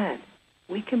 And then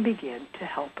we can begin to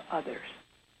help others.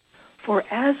 For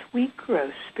as we grow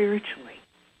spiritually,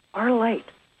 our light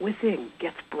within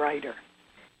gets brighter,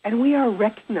 and we are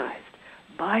recognized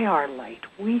by our light,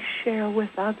 we share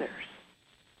with others.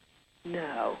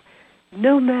 No,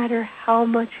 no matter how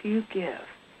much you give,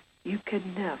 you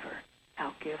can never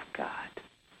outgive God.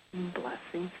 And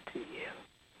blessings to you.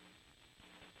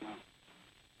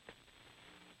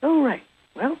 All right.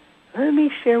 Well, let me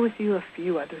share with you a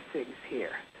few other things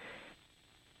here.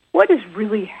 What is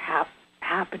really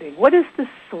happening? What is the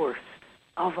source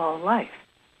of all life?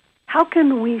 How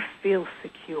can we feel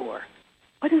secure?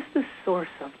 What is the source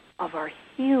of our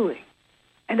healing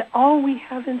and all we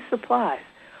have in supplies?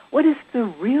 What is the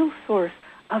real source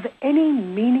of any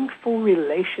meaningful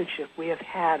relationship we have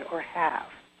had or have?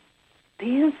 The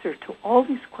answer to all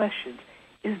these questions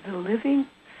is the living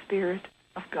Spirit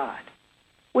of God.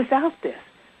 Without this,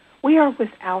 we are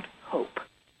without hope.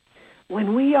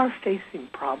 When we are facing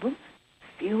problems,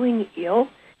 feeling ill,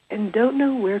 and don't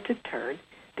know where to turn,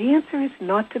 the answer is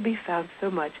not to be found so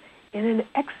much in an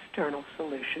external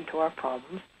solution to our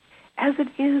problems as it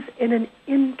is in an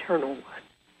internal one.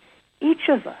 Each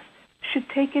of us should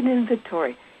take an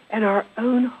inventory in our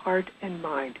own heart and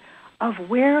mind of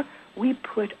where we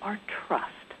put our trust.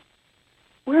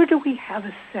 Where do we have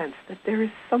a sense that there is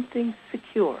something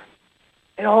secure?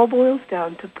 It all boils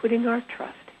down to putting our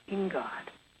trust in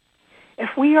God. If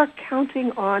we are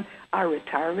counting on our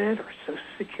retirement or Social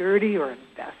Security or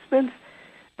investments,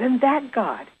 then that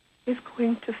God is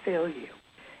going to fail you.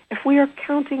 If we are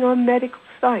counting on medical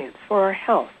science for our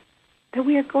health, then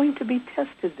we are going to be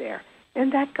tested there,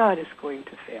 and that God is going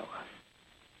to fail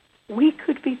us. We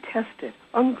could be tested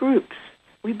on groups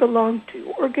we belong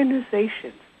to,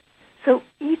 organizations. So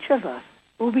each of us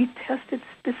will be tested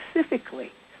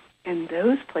specifically in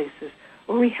those places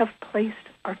where we have placed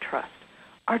our trust.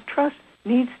 Our trust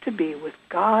needs to be with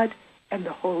God and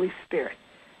the Holy Spirit.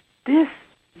 This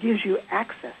gives you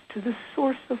access to the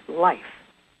source of life,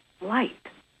 light,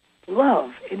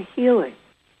 love, and healing.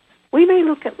 We may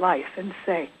look at life and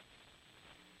say,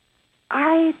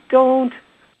 I don't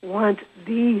want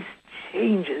these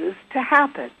changes to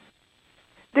happen.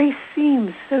 They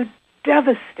seem so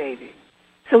devastating.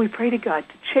 So we pray to God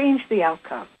to change the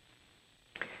outcome.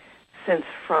 Since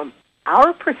from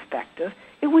our perspective,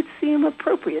 it would seem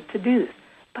appropriate to do this.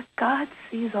 But God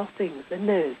sees all things and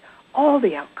knows all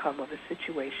the outcome of a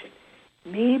situation.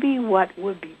 Maybe what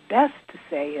would be best to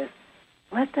say is,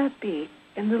 let that be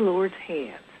in the Lord's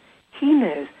hands. He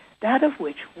knows that of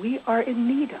which we are in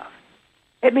need of.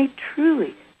 It may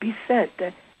truly be said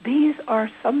that these are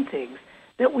some things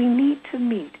that we need to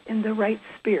meet in the right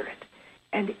spirit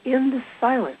and in the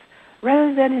silence,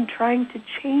 rather than in trying to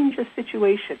change a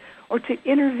situation or to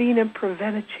intervene and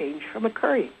prevent a change from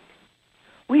occurring.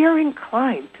 We are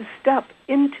inclined to step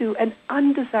into an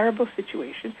undesirable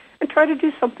situation and try to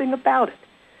do something about it.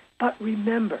 But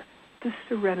remember the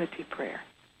serenity prayer,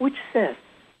 which says,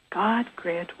 God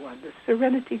grant one the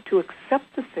serenity to accept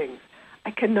the things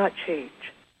I cannot change,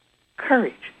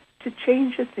 courage to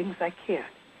change the things I can,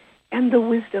 and the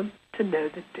wisdom to know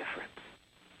the difference.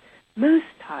 Most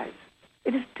times,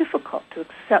 it is difficult to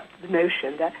accept the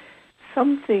notion that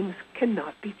some things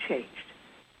cannot be changed.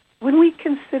 When we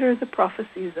consider the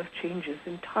prophecies of changes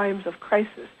in times of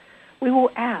crisis, we will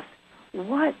ask,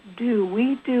 what do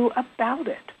we do about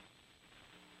it?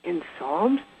 In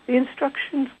Psalms, the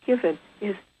instructions given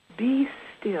is be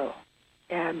still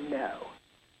and know.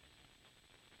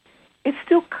 It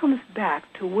still comes back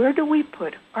to where do we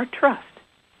put our trust?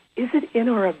 Is it in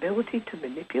our ability to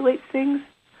manipulate things,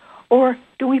 or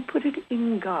do we put it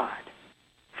in God?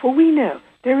 For we know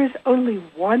there is only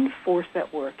one force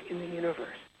at work in the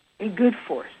universe, a good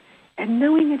force, and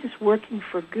knowing it is working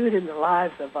for good in the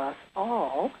lives of us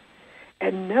all,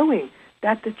 and knowing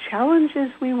that the challenges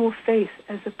we will face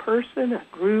as a person, a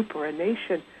group, or a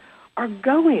nation are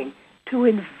going to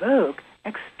invoke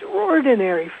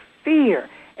extraordinary fear,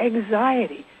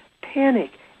 anxiety,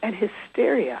 panic, and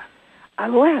hysteria,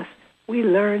 unless we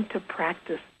learn to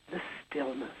practice the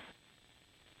stillness.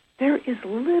 There is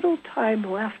little time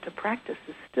left to practice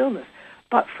the stillness,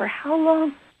 but for how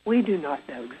long, we do not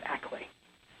know exactly.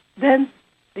 Then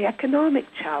the economic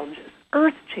challenges,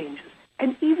 earth changes,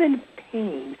 and even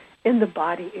pain in the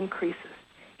body increases.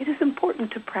 It is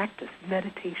important to practice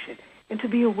meditation and to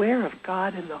be aware of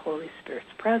God and the Holy Spirit's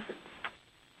presence.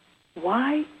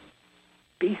 Why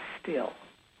be still?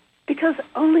 Because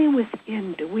only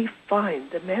within do we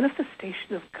find the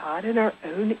manifestation of God in our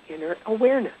own inner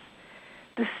awareness.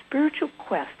 The spiritual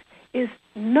quest is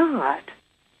not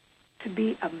to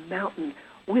be a mountain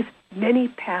with many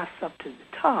paths up to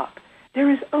the top.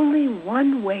 There is only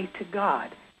one way to God,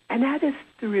 and that is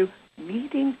through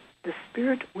meeting the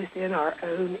Spirit within our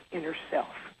own inner self.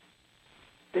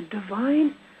 The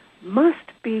divine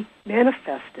must be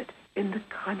manifested in the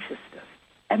consciousness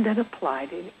and then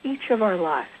applied in each of our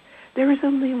lives. There is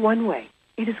only one way.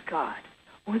 It is God,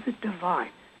 or the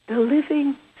divine, the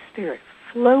living Spirit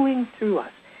flowing through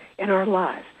us in our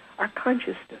lives, our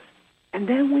consciousness, and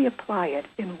then we apply it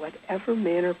in whatever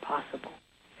manner possible.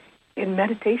 In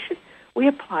meditation, we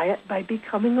apply it by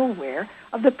becoming aware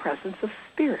of the presence of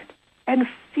Spirit and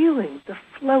feeling the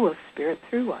flow of Spirit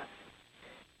through us.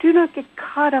 Do not get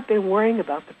caught up in worrying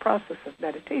about the process of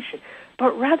meditation,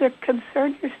 but rather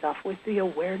concern yourself with the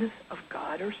awareness of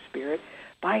God or Spirit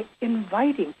by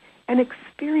inviting and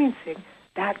experiencing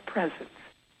that presence.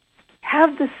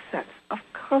 Have the sense of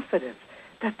confidence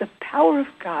that the power of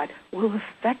God will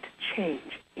affect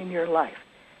change in your life.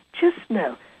 Just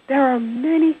know there are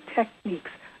many techniques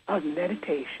of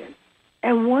meditation,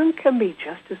 and one can be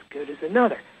just as good as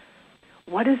another.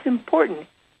 What is important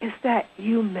is that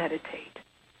you meditate,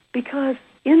 because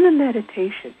in the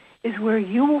meditation is where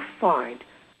you will find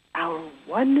our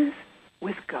oneness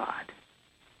with God.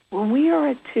 When we are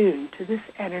attuned to this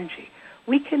energy,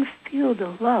 we can feel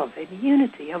the love and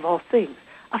unity of all things,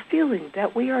 a feeling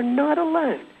that we are not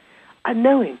alone, a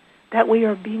knowing that we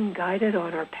are being guided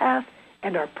on our path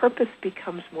and our purpose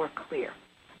becomes more clear.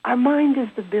 Our mind is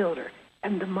the builder,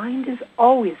 and the mind is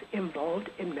always involved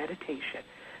in meditation.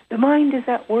 The mind is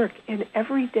at work in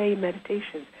everyday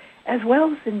meditations as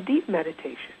well as in deep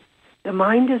meditation. The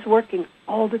mind is working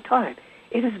all the time.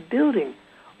 It is building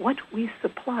what we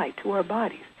supply to our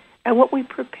bodies and what we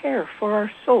prepare for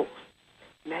our souls.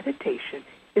 Meditation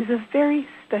is a very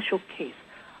special case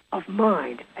of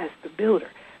mind as the builder,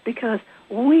 because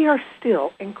when we are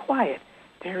still and quiet,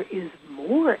 there is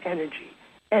more energy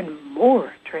and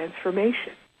more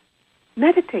transformation.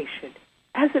 Meditation,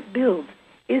 as it builds,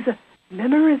 is a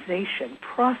memorization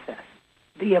process.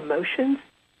 The emotions,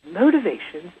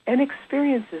 motivations, and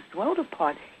experiences dwelt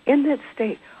upon in that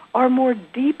state are more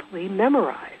deeply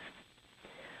memorized.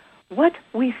 What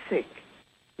we think,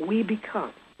 we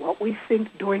become. What we think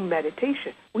during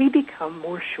meditation, we become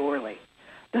more surely.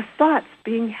 The thoughts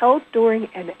being held during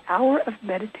an hour of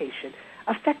meditation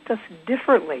affect us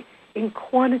differently in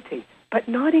quantity, but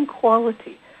not in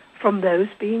quality, from those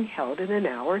being held in an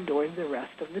hour during the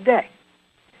rest of the day.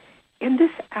 In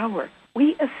this hour,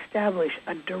 we establish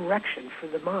a direction for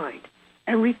the mind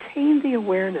and retain the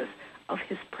awareness of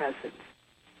His presence.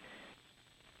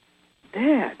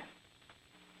 Then,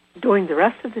 during the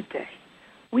rest of the day,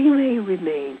 we may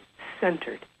remain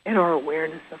centered in our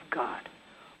awareness of God.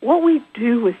 What we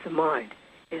do with the mind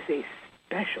is a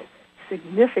special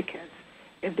significance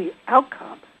in the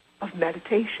outcome of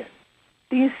meditation.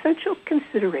 The essential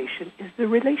consideration is the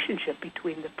relationship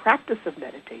between the practice of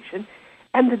meditation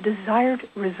and the desired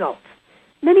results.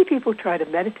 Many people try to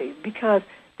meditate because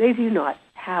they do not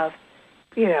have,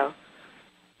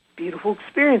 beautiful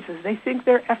experiences. They think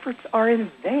their efforts are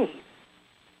in vain.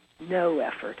 No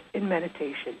effort in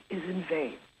meditation is in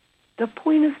vain. The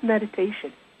point of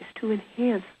meditation is to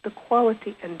enhance the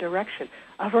quality and direction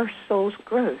of our soul's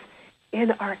growth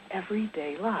in our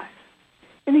everyday lives.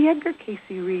 In the Edgar Cayce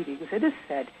readings, it is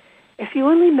said, if you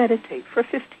only meditate for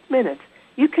 15 minutes,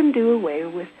 you can do away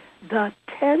with the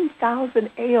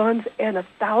 10,000 aeons and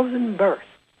 1,000 births.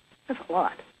 That's a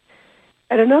lot.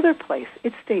 At another place,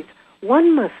 it states,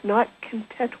 one must not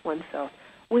content oneself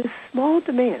with small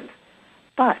demands,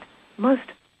 but must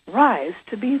rise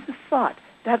to be the thought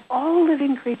that all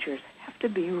living creatures have to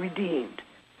be redeemed.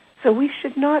 So we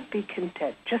should not be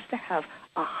content just to have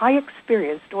a high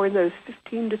experience during those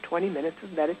 15 to 20 minutes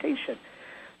of meditation,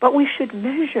 but we should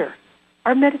measure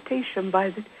our meditation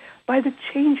by the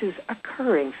changes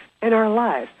occurring in our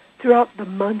lives throughout the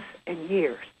months and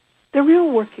years. The real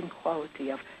working quality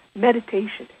of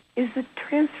meditation is the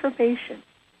transformation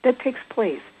that takes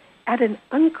place at an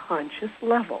unconscious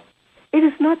level. It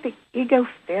is not the ego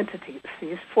fantasies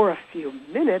for a few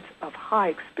minutes of high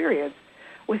experience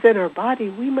within our body.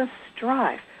 We must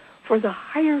strive for the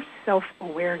higher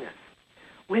self-awareness.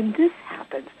 When this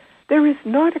happens, there is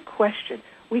not a question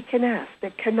we can ask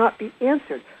that cannot be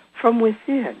answered from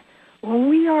within when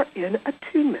we are in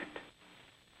attunement.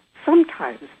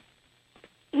 Sometimes,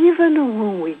 even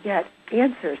when we get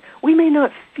answers, we may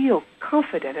not feel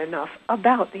confident enough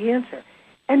about the answer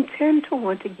and tend to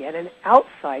want to get an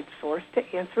outside source to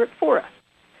answer it for us.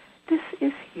 This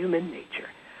is human nature,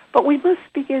 but we must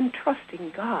begin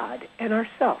trusting God and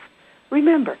ourselves.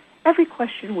 Remember, every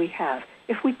question we have,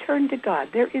 if we turn to God,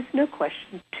 there is no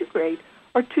question too great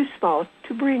or too small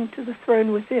to bring to the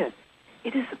throne within.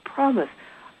 It is a promise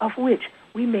of which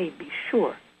we may be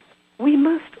sure. We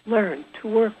must learn to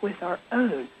work with our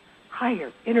own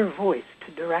higher inner voice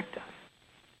to direct us.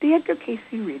 The Edgar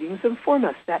Casey readings inform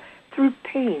us that through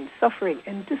pain, suffering,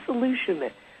 and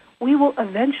disillusionment, we will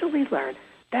eventually learn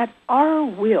that our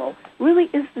will really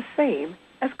is the same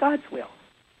as God's will,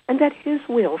 and that His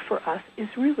will for us is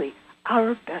really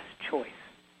our best choice.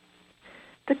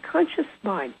 The conscious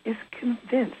mind is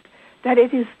convinced that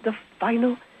it is the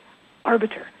final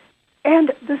arbiter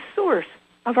and the source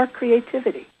of our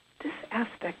creativity. This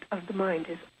aspect of the mind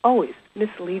is always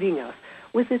misleading us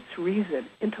with its reason,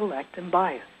 intellect, and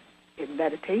bias. In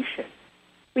meditation,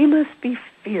 we must be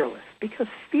fearless because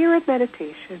fear and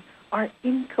meditation are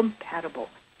incompatible.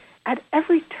 At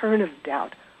every turn of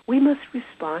doubt, we must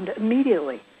respond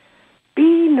immediately.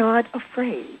 Be not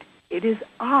afraid. It is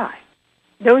I,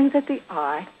 knowing that the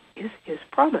I is His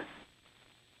promise.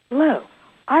 Lo,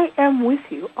 I am with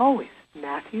you always.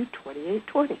 Matthew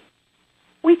 28:20.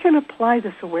 We can apply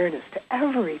this awareness to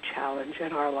every challenge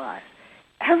in our lives.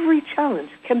 Every challenge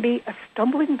can be a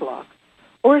stumbling block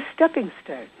or a stepping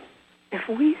stone. If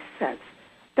we sense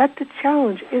that the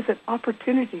challenge is an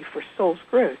opportunity for soul's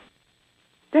growth,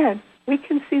 then we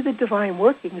can see the divine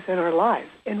workings in our lives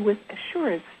and with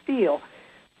assurance feel,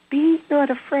 be not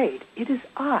afraid, it is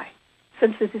I,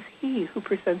 since it is He who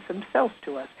presents Himself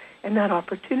to us in that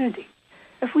opportunity.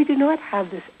 If we do not have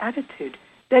this attitude,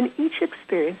 then each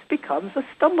experience becomes a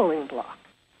stumbling block.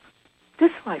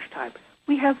 This lifetime,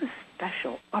 we have a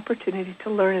special opportunity to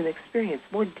learn and experience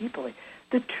more deeply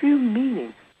the true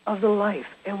meaning of the life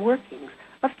and workings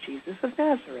of Jesus of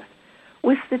Nazareth.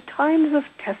 With the times of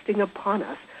testing upon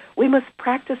us, we must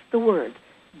practice the words,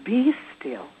 be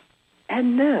still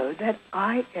and know that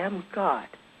I am God.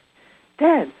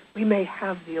 Then we may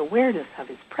have the awareness of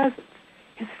His presence,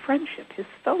 His friendship, His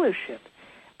fellowship,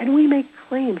 and we may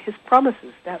claim His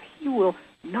promises that He will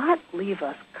not leave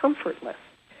us comfortless,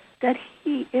 that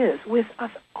He is with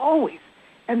us always,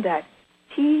 and that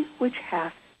He which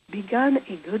hath begun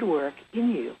a good work in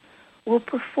you will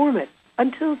perform it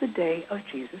until the day of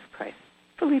Jesus Christ.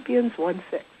 Philippians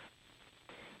 1:6.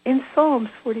 In Psalms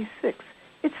 46,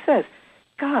 it says,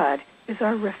 God is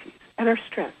our refuge and our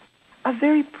strength, a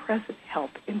very present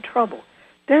help in trouble.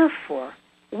 Therefore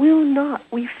will not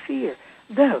we fear,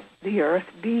 though the earth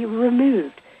be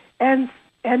removed, and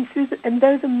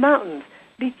though the mountains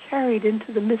be carried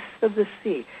into the midst of the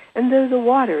sea, and though the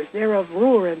waters thereof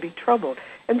roar and be troubled,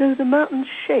 and though the mountains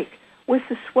shake with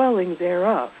the swelling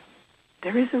thereof.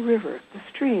 There is a river, the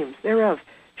streams thereof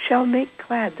shall make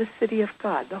glad the city of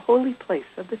God, the holy place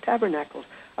of the tabernacles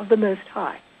of the Most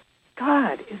High.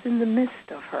 God is in the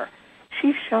midst of her.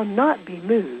 She shall not be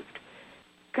moved.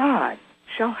 God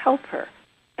shall help her.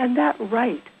 And that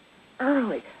right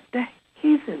early, the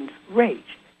heathens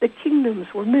raged, the kingdoms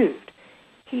were moved.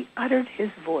 He uttered His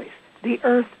voice. The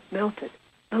earth melted.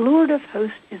 The Lord of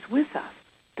hosts is with us.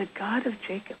 The God of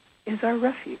Jacob is our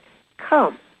refuge.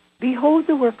 Come, behold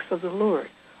the works of the Lord.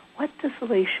 What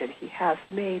desolation He hath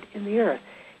made in the earth.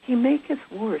 He maketh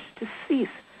wars to cease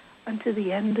unto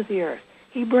the end of the earth.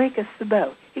 He breaketh the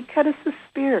bow. He cutteth the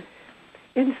spear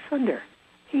in sunder.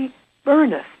 He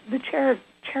burneth the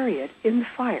chariot in the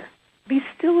fire. Be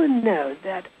still and know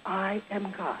that I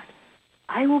am God.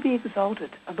 I will be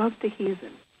exalted above the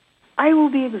heathen. I will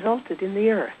be exalted in the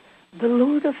earth. The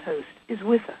Lord of hosts is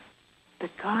with us. The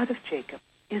God of Jacob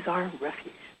is our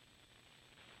refuge.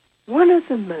 One of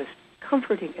the most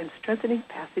comforting and strengthening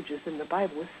passages in the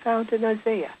Bible is found in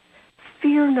Isaiah.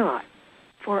 Fear not,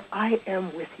 for I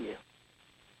am with you.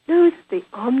 Know that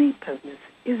the omnipotence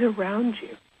is around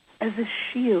you as a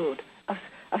shield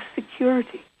of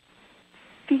security.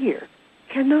 Fear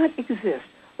cannot exist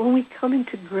when we come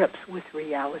into grips with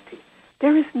reality.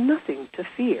 There is nothing to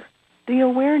fear. The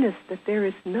awareness that there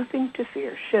is nothing to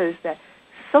fear shows that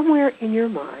somewhere in your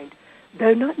mind,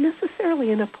 though not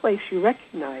necessarily in a place you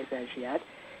recognize as yet,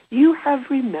 you have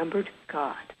remembered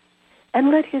God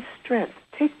and let His strength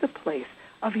take the place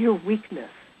of your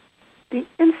weakness. The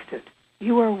instant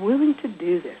you are willing to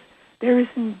do this, there is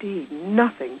indeed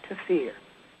nothing to fear.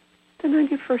 The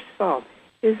 91st Psalm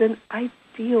is an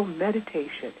ideal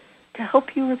meditation to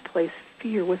help you replace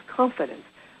fear with confidence.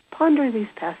 Ponder these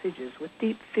passages with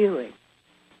deep feeling.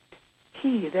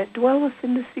 He that dwelleth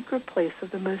in the secret place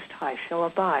of the Most High shall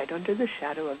abide under the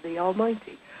shadow of the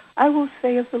Almighty. I will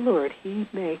say of the Lord, He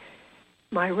may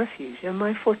my refuge and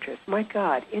my fortress, my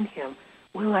God, in Him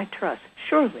will I trust.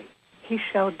 Surely He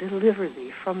shall deliver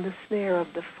thee from the snare of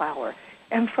the fowler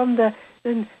and from the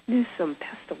noisome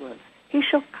pestilence. He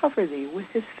shall cover thee with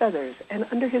His feathers, and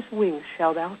under His wings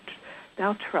shalt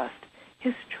thou trust.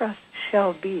 His trust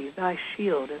shall be thy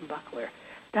shield and buckler.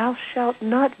 Thou shalt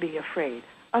not be afraid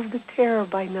of the terror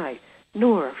by night,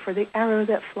 nor for the arrow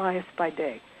that flieth by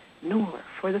day, nor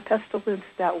for the pestilence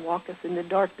that walketh in the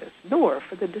darkness, nor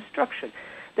for the destruction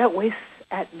that wastes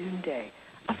at noonday.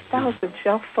 1,000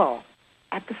 shall fall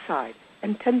at the side,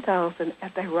 and 10,000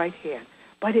 at thy right hand,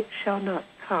 but it shall not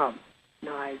come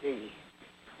nigh thee.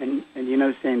 And you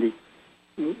know, Sandy,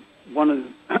 one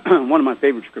of my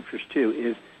favorite scriptures too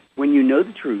is, when you know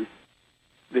the truth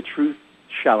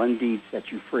shall indeed set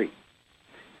you free.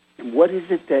 And what is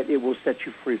it that it will set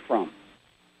you free from?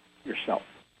 Yourself.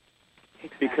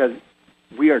 Exactly. Because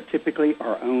we are typically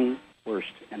our own worst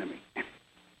enemy.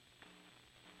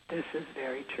 This is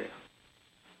very true.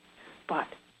 But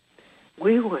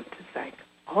we want to thank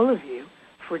all of you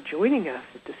for joining us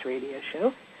at this radio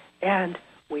show, and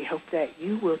we hope that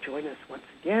you will join us once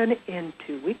again in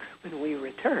 2 weeks when we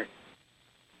return.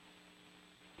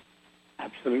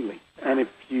 Absolutely. And if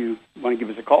you want to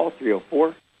give us a call,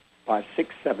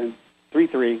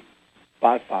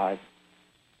 304-567-3355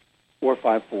 or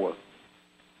 54.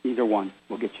 Either one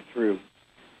will get you through.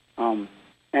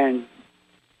 And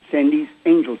Sandy's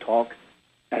Angel Talk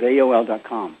at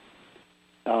AOL.com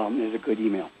is a good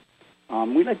email.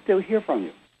 We'd like to hear from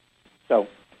you. So,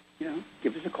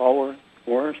 give us a call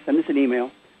or send us an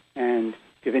email. And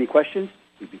if you have any questions,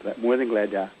 we'd be more than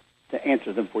glad to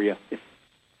answer them for you if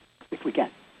we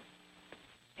can.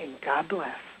 And God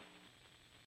bless.